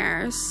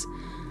nightmares.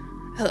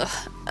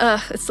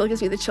 It still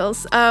gives me the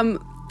chills.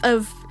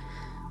 Of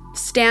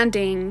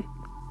standing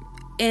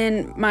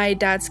in my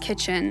dad's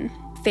kitchen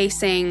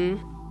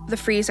facing the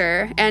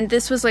freezer, and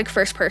this was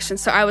first person,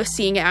 so I was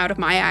seeing it out of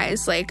my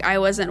eyes. I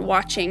wasn't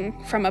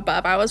watching from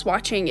above, I was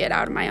watching it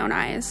out of my own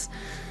eyes.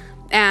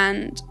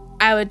 And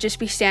I would just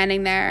be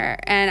standing there,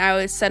 and I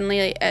would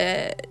suddenly,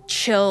 a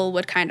chill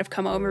would kind of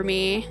come over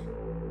me.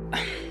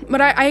 But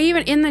I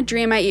even, in the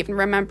dream, I even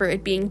remember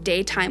it being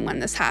daytime when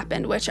this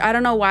happened, which I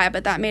don't know why,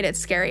 but that made it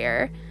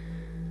scarier.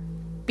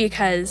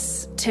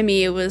 Because to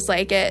me, it was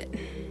it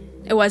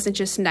wasn't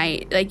just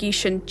night. You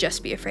shouldn't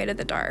just be afraid of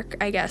the dark,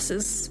 I guess,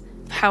 is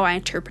how I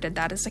interpreted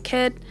that as a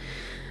kid.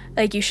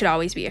 You should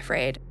always be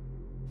afraid.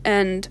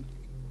 And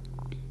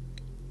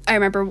I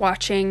remember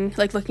watching,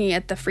 looking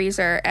at the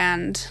freezer,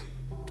 and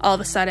all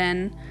of a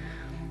sudden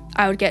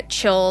I would get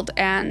chilled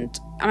and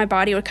my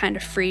body would kind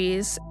of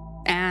freeze,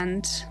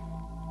 and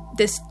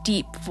this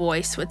deep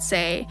voice would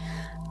say,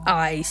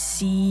 I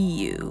see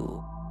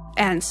you,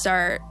 and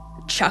start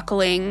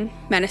chuckling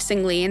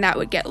menacingly, and that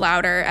would get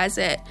louder as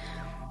it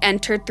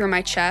entered through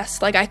my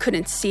chest. I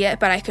couldn't see it,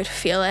 but I could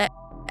feel it,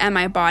 and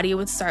my body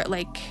would start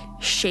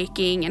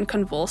shaking and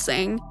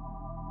convulsing.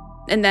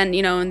 And then,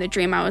 in the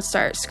dream I would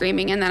start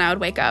screaming, and then I would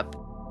wake up.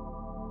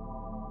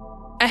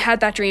 I had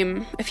that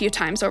dream a few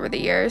times over the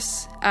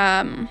years.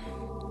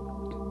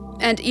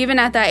 And even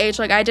at that age,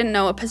 I didn't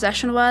know what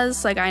possession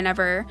was.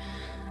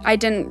 I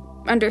didn't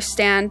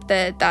understand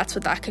that that's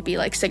what that could be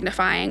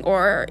signifying,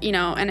 or,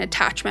 an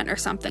attachment or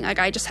something.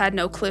 I just had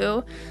no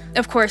clue.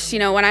 Of course,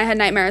 when I had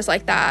nightmares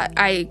like that,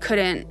 I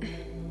couldn't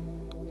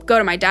go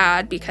to my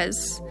dad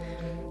because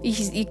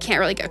you can't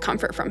really get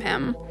comfort from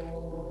him.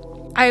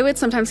 I would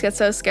sometimes get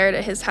so scared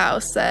at his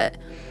house that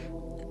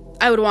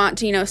I would want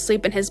to,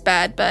 sleep in his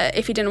bed. But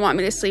if he didn't want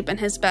me to sleep in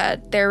his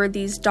bed, there were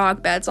these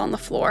dog beds on the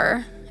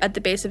floor at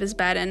the base of his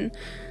bed. And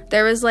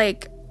there was a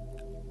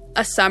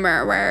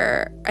summer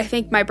where I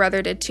think my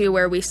brother did too,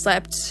 where we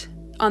slept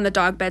on the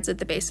dog beds at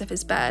the base of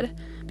his bed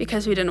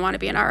because we didn't want to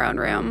be in our own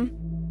room.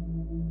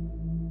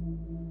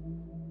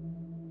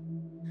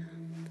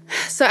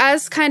 So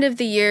as kind of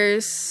the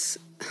years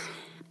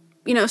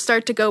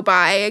start to go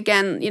by,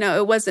 again,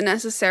 it wasn't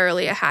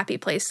necessarily a happy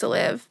place to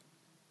live.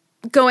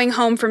 Going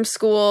home from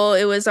school,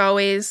 it was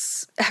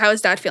always, how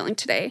is Dad feeling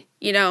today?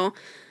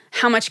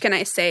 How much can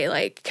I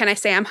say? Can I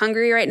say I'm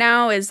hungry right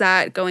now? Is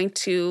that going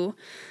to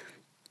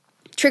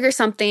trigger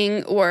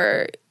something?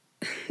 Or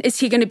is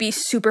he going to be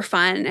super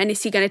fun? And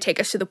is he going to take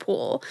us to the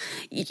pool?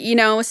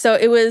 So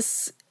it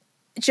was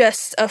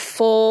just a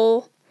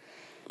full,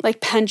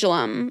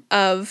 pendulum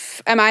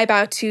of, am I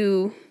about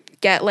to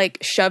get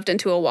shoved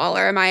into a wall,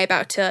 or am I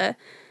about to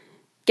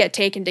get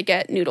taken to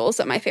get noodles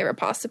at my favorite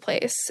pasta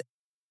place?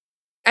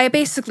 I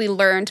basically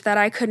learned that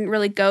I couldn't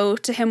really go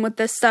to him with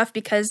this stuff,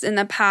 because in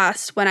the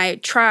past when I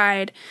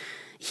tried,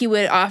 he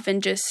would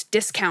often just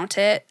discount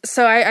it.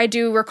 So I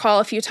do recall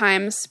a few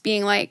times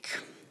being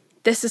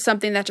this is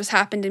something that just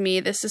happened to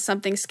me. This is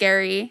something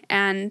scary.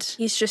 And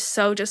he's just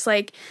so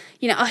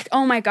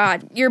oh my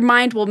God, your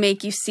mind will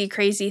make you see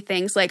crazy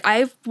things.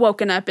 I've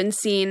woken up and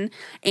seen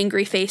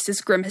angry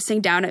faces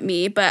grimacing down at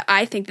me, but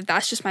I think that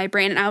that's just my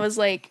brain. And I was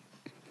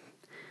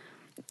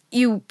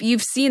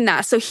you've seen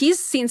that. So he's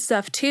seen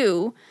stuff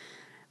too,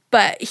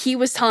 but he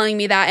was telling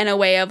me that in a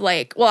way of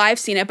well, I've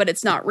seen it, but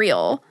it's not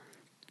real.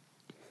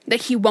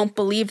 He won't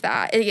believe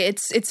that.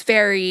 It's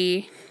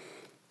very...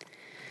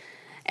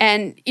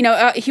 And,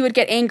 he would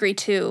get angry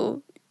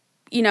too,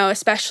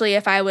 especially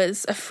if I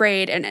was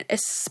afraid, and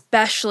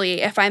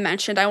especially if I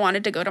mentioned I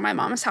wanted to go to my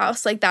mom's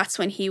house. Like, that's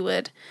when he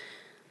would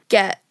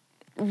get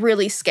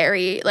really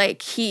scary.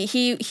 Like,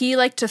 he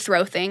liked to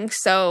throw things,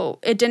 so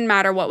it didn't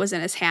matter what was in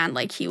his hand.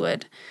 Like, he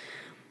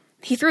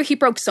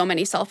broke so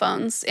many cell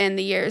phones in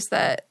the years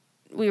that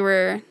we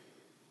were,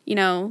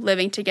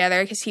 living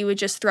together, because he would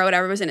just throw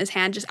whatever was in his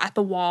hand just at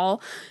the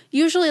wall,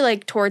 usually,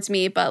 like, towards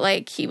me, but,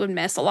 like, he would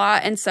miss a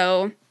lot. And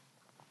so,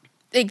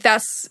 like,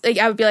 that's, like,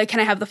 I would be like, can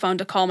I have the phone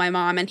to call my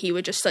mom? And he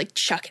would just, like,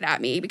 chuck it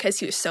at me because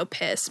he was so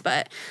pissed.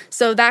 But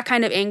so that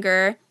kind of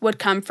anger would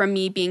come from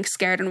me being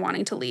scared and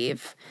wanting to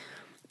leave.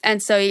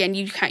 And so, again,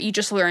 you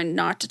just learn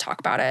not to talk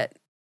about it.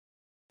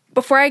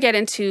 before I get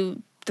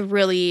into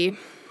the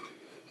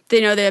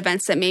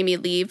events that made me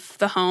leave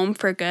the home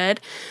for good,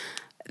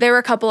 there were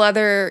a couple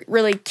other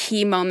really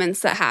key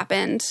moments that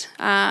happened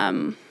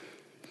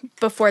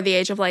before the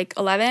age of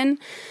 11.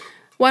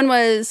 One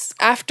was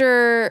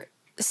after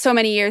so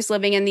many years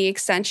living in the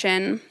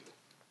extension,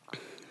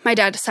 my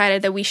dad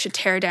decided that we should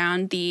tear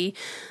down the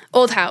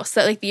old house,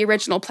 that the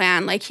original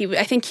plan. I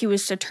think he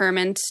was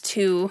determined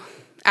to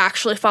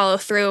actually follow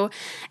through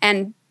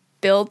and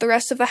build the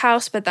rest of the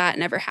house, but that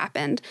never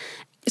happened.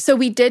 So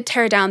we did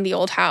tear down the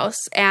old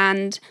house,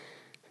 and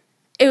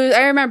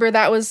I remember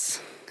that was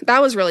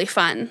really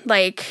fun.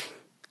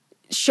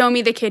 Show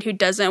me the kid who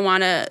doesn't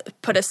want to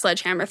put a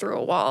sledgehammer through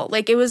a wall.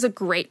 It was a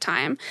great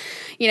time.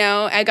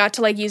 I got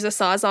to use a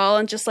Sawzall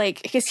and just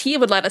because he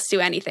would let us do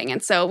anything.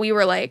 And so we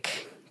were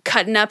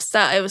cutting up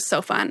stuff. It was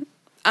so fun.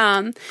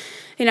 I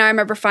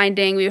remember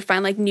we would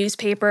find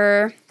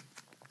newspaper.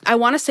 I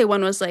want to say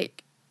one was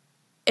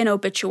an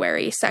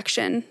obituary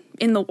section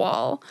in the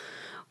wall,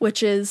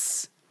 which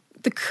is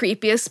the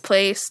creepiest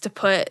place to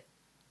put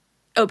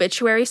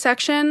obituary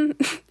section.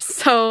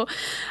 So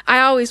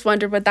I always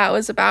wondered what that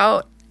was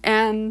about.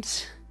 And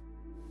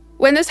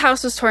when this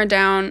house was torn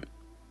down,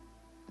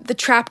 the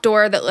trap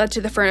door that led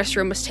to the furnace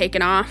room was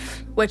taken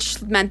off,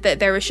 which meant that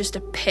there was just a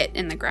pit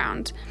in the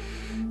ground.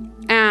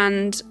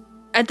 And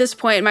at this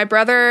point, my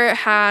brother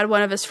had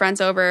one of his friends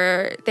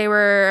over. They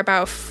were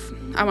about,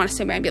 I want to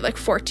say maybe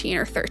 14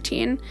 or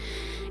 13.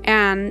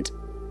 And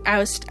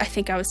I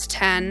think I was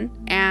 10.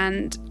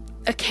 And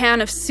a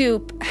can of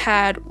soup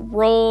had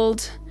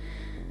rolled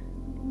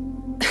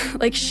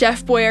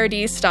Chef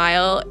Boyardee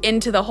style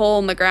into the hole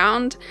in the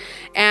ground.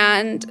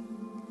 And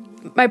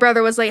my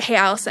brother was like, "Hey,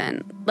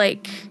 Allison,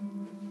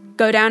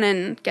 go down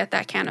and get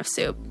that can of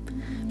soup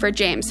for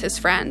James, his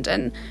friend."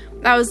 And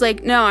I was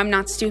like, "No, I'm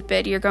not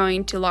stupid. You're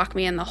going to lock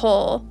me in the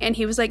hole." And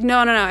he was like, No,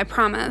 I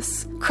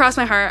promise. Cross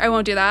my heart, I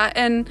won't do that.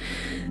 And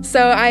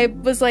so I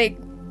was like,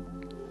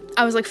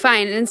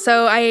 fine. And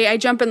so I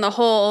jump in the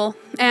hole,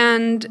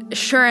 and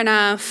sure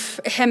enough,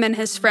 him and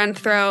his friend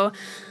throw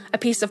a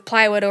piece of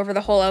plywood over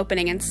the whole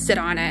opening and sit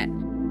on it.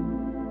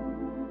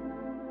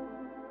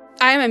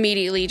 I'm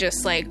immediately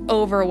just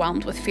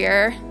overwhelmed with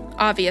fear.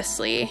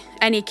 Obviously,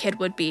 any kid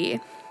would be.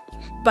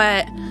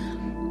 But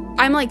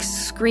I'm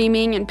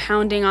screaming and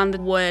pounding on the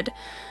wood,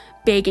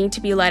 begging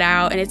to be let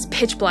out, and it's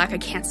pitch black. I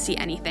can't see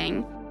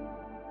anything.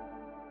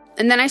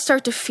 And then I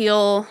start to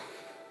feel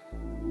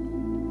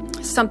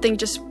something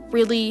just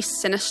really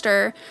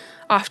sinister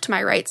off to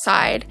my right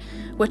side,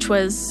 which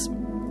was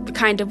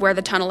kind of where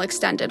the tunnel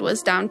extended,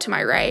 was down to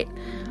my right.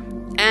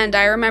 And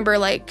I remember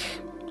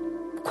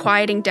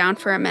quieting down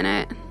for a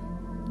minute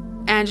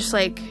and just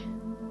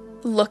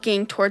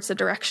looking towards the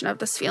direction of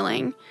this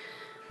feeling.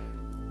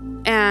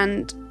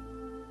 And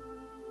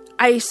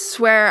I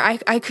swear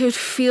I could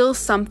feel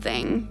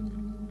something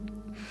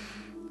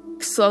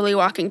slowly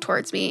walking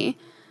towards me,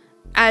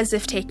 as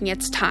if taking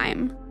its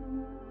time.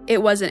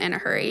 It wasn't in a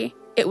hurry.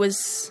 It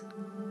was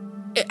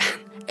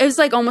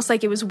almost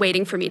like it was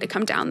waiting for me to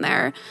come down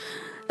there.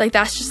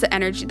 That's just the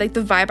energy,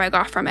 the vibe I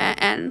got from it.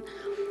 And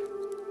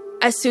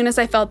as soon as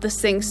I felt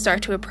this thing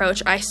start to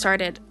approach, I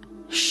started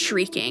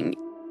shrieking,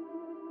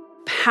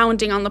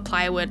 pounding on the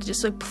plywood,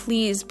 just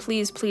please,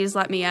 please, please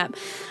let me up.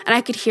 And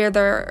I could hear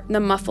the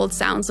muffled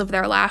sounds of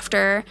their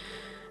laughter.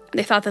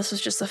 They thought this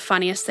was just the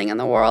funniest thing in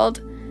the world.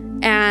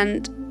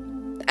 And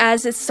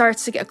as it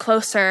starts to get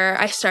closer,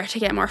 I start to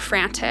get more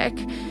frantic.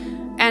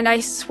 And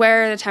I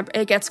swear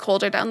it gets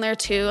colder down there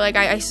too.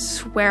 I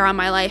swear on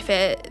my life,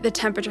 the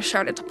temperature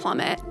started to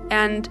plummet.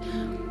 And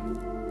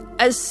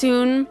as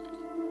soon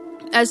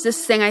as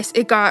this thing,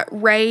 it got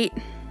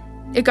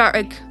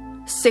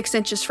 6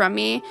 inches from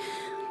me,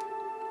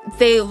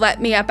 they let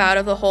me up out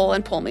of the hole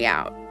and pull me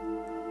out.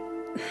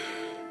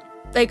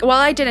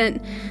 While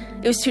it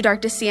was too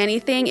dark to see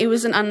anything, it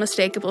was an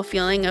unmistakable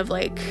feeling of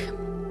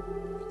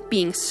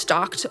being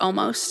stalked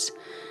almost.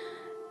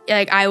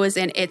 I was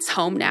in its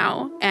home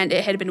now, and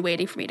it had been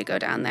waiting for me to go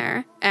down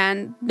there.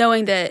 And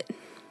knowing that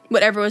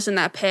whatever was in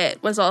that pit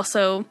was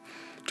also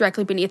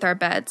directly beneath our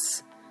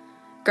beds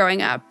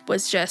growing up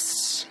was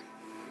just,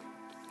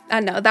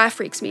 I don't know, that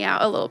freaks me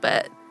out a little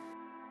bit.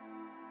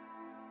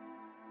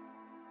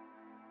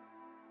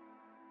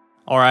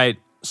 All right,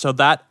 so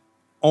that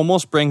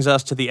almost brings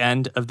us to the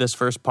end of this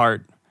first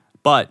part.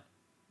 But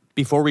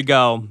before we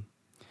go,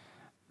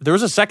 there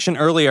was a section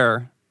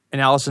earlier in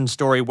Allison's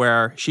story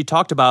where she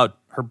talked about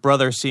her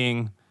brother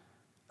seeing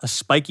a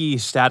spiky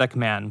static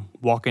man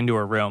walk into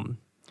her room.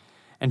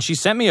 And she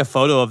sent me a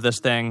photo of this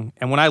thing,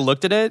 and when I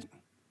looked at it,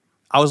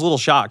 I was a little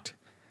shocked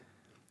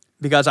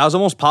because I was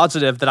almost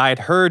positive that I had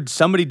heard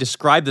somebody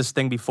describe this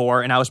thing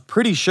before, and I was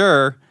pretty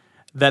sure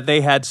that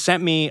they had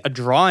sent me a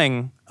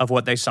drawing of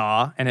what they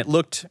saw, and it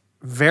looked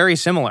very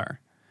similar.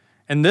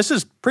 And this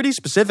is pretty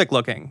specific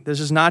looking. This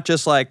is not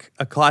just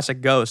a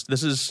classic ghost.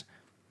 This is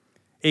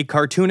a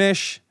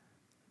cartoonish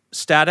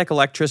static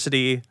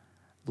electricity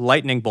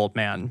lightning bolt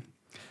man.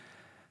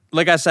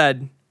 Like I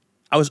said,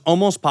 I was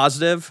almost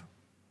positive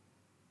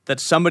that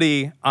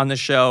somebody on the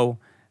show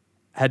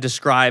had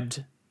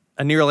described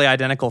a nearly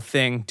identical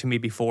thing to me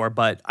before,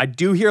 but I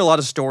do hear a lot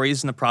of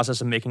stories in the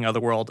process of making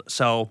Otherworld,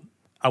 so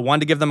I wanted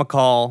to give them a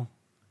call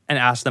and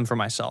ask them for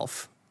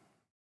myself.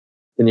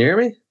 Can you hear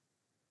me?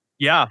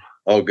 Yeah.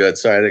 Oh, good.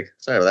 Sorry,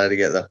 I had to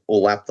get the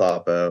whole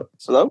laptop out.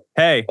 Hello?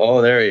 Hey.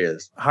 Oh, there he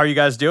is. How are you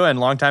guys doing?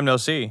 Long time no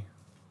see.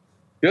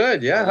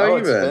 Good, yeah. How you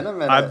It's been? been a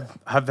minute.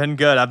 I've been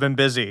good. I've been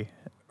busy.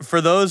 For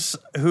those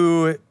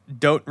who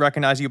don't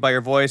recognize you by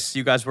your voice,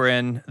 you guys were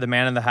in the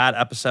Man in the Hat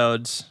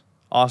episodes,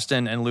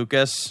 Austin and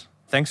Lucas.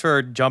 Thanks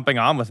for jumping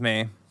on with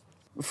me.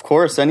 Of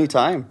course,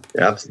 anytime.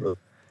 Yeah, absolutely.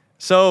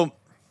 So,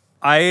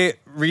 I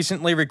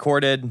recently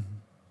recorded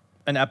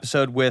an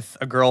episode with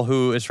a girl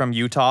who is from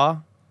Utah,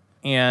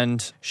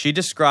 and she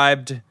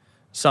described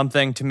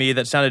something to me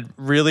that sounded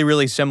really,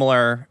 really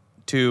similar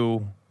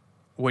to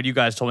what you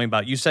guys told me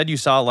about. You said you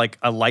saw like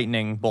a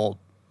lightning bolt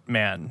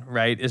man,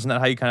 right? Isn't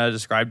that how you kind of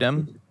described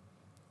him?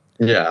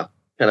 Yeah,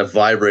 kind of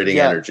vibrating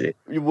energy.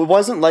 It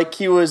wasn't like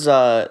he was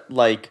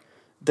like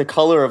the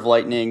color of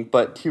lightning,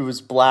 but he was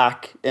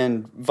black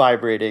and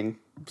vibrating,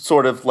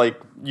 sort of like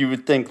you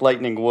would think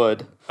lightning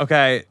would.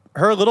 Okay,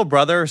 her little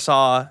brother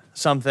saw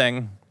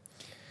something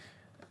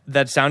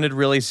that sounded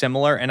really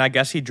similar, and I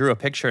guess he drew a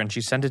picture and she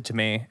sent it to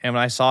me. And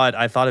when I saw it,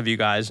 I thought of you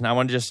guys, and I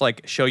want to just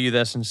like show you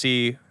this and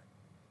see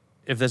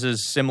if this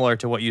is similar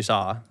to what you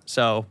saw.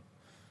 So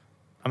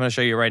I'm going to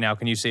show you right now.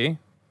 Can you see?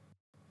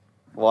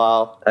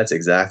 Wow. That's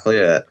exactly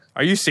it.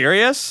 Are you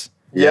serious?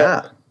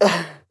 Yeah.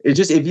 It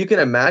just, if you can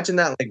imagine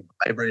that like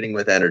vibrating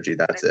with energy,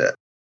 that's it.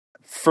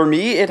 For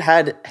me, it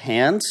had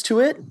hands to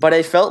it, but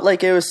I felt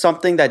like it was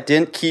something that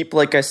didn't keep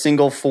like a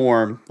single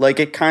form. Like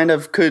it kind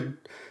of could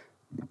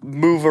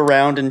move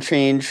around and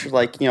change,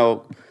 like, you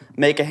know,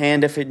 make a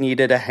hand if it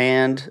needed a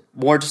hand,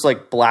 more just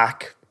like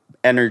black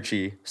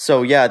energy.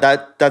 So yeah,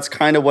 that's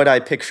kind of what I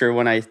picture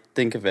when I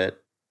think of it.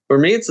 For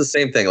me, it's the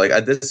same thing.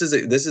 Like this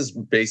is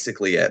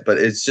basically it, but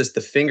it's just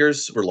the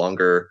fingers were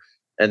longer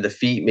and the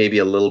feet maybe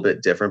a little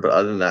bit different. But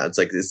other than that,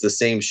 it's the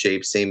same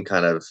shape, same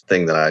kind of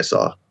thing that I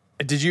saw.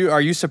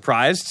 Are you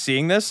surprised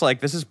seeing this? Like,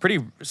 this is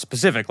pretty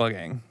specific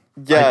looking.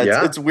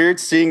 Yeah, it's weird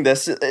seeing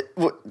this.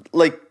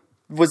 Like,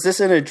 was this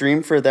in a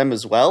dream for them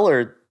as well,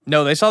 or?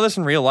 No, they saw this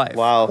in real life.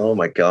 Wow. Oh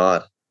my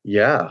God.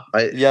 Yeah.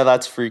 Yeah,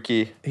 that's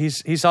freaky. He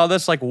saw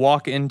this like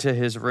walk into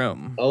his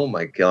room. Oh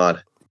my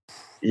God.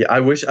 Yeah,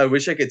 I wish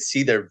I could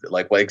see their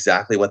like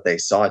exactly what they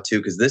saw too,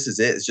 because this is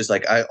it. It's just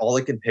like all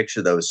I can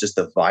picture though is just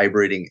the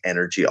vibrating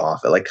energy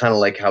off it, like kind of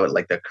like how it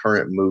like the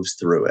current moves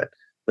through it.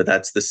 But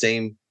that's the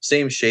same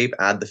shape.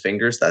 Add the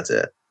fingers. That's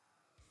it.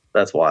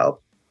 That's wild.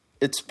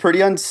 It's pretty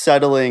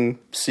unsettling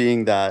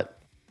seeing that.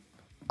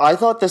 I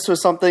thought this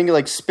was something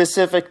like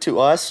specific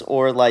to us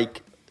or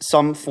like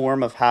some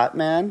form of Hat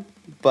Man,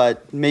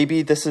 but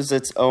maybe this is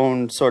its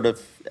own sort of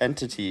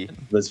entity.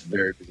 That's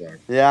very bizarre.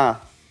 Yeah.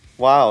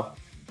 Wow.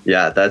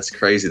 Yeah, that's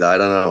crazy. I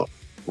don't know.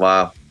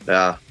 Wow.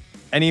 Yeah.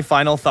 Any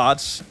final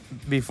thoughts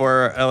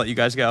before I let you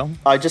guys go?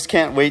 I just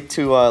can't wait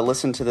to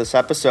listen to this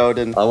episode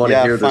and I want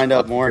to hear this. find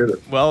out more.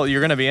 Well,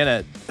 you're going to be in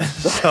it.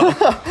 So.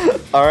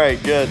 All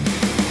right, good.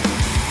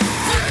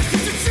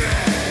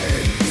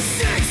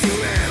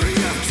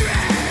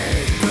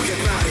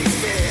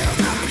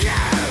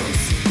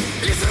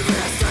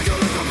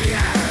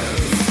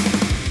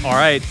 All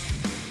right.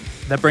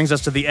 That brings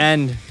us to the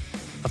end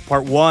of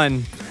part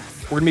 1.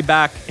 We're going to be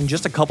back in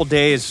just a couple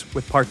days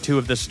with part 2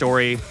 of this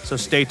story, so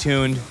stay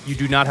tuned. You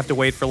do not have to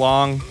wait for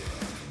long.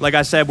 Like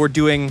I said, we're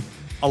doing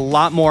a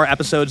lot more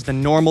episodes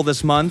than normal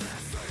this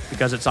month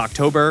because it's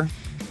October.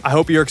 I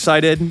hope you're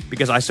excited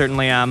because I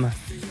certainly am.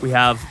 We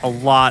have a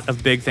lot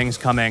of big things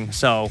coming,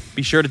 so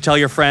be sure to tell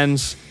your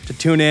friends to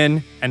tune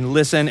in and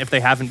listen if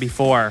they haven't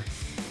before.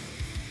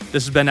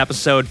 This has been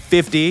episode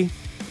 50.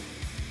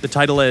 The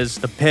title is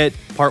The Pit,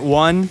 Part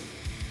 1,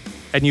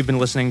 and you've been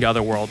listening to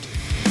Otherworld.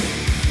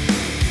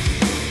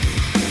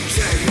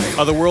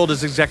 Otherworld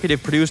is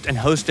executive produced and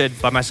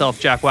hosted by myself,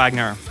 Jack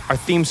Wagner. Our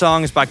theme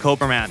song is by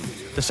Coperman.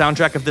 The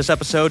soundtrack of this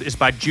episode is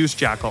by Juice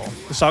Jackal.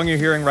 The song you're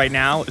hearing right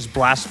now is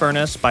Blast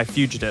Furnace by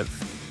Fugitive.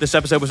 This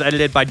episode was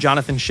edited by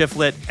Jonathan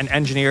Shiflett and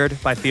engineered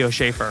by Theo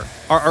Schaefer.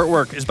 Our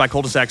artwork is by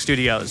Cul-de-sac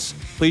Studios.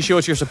 Please show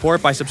us your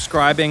support by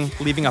subscribing,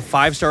 leaving a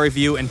 5-star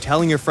review, and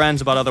telling your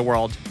friends about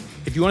Otherworld.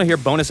 If you want to hear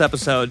bonus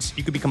episodes,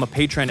 you can become a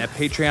patron at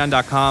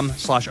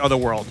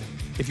patreon.com/Otherworld.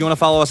 If you want to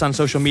follow us on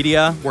social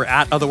media, we're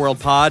at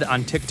OtherworldPod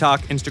on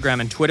TikTok,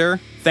 Instagram, and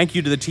Twitter. Thank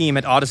you to the team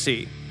at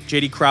Odyssey,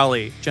 JD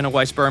Crowley, Jenna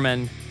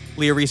Weiss-Berman,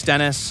 Leah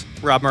Reese-Dennis,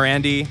 Rob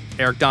Morandi,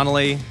 Eric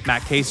Donnelly,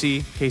 Matt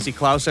Casey, Casey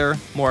Klauser,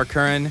 Maura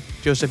Curran,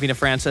 Josephina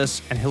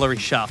Francis, and Hillary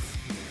Schuff.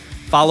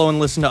 Follow and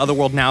listen to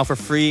Otherworld now for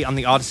free on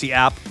the Odyssey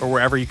app or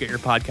wherever you get your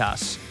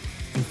podcasts.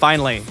 And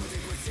finally,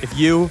 if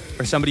you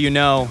or somebody you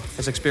know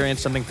has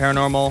experienced something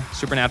paranormal,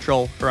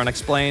 supernatural, or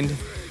unexplained,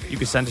 you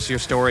can send us your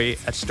story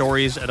at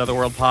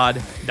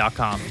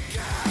stories@otherworldpod.com.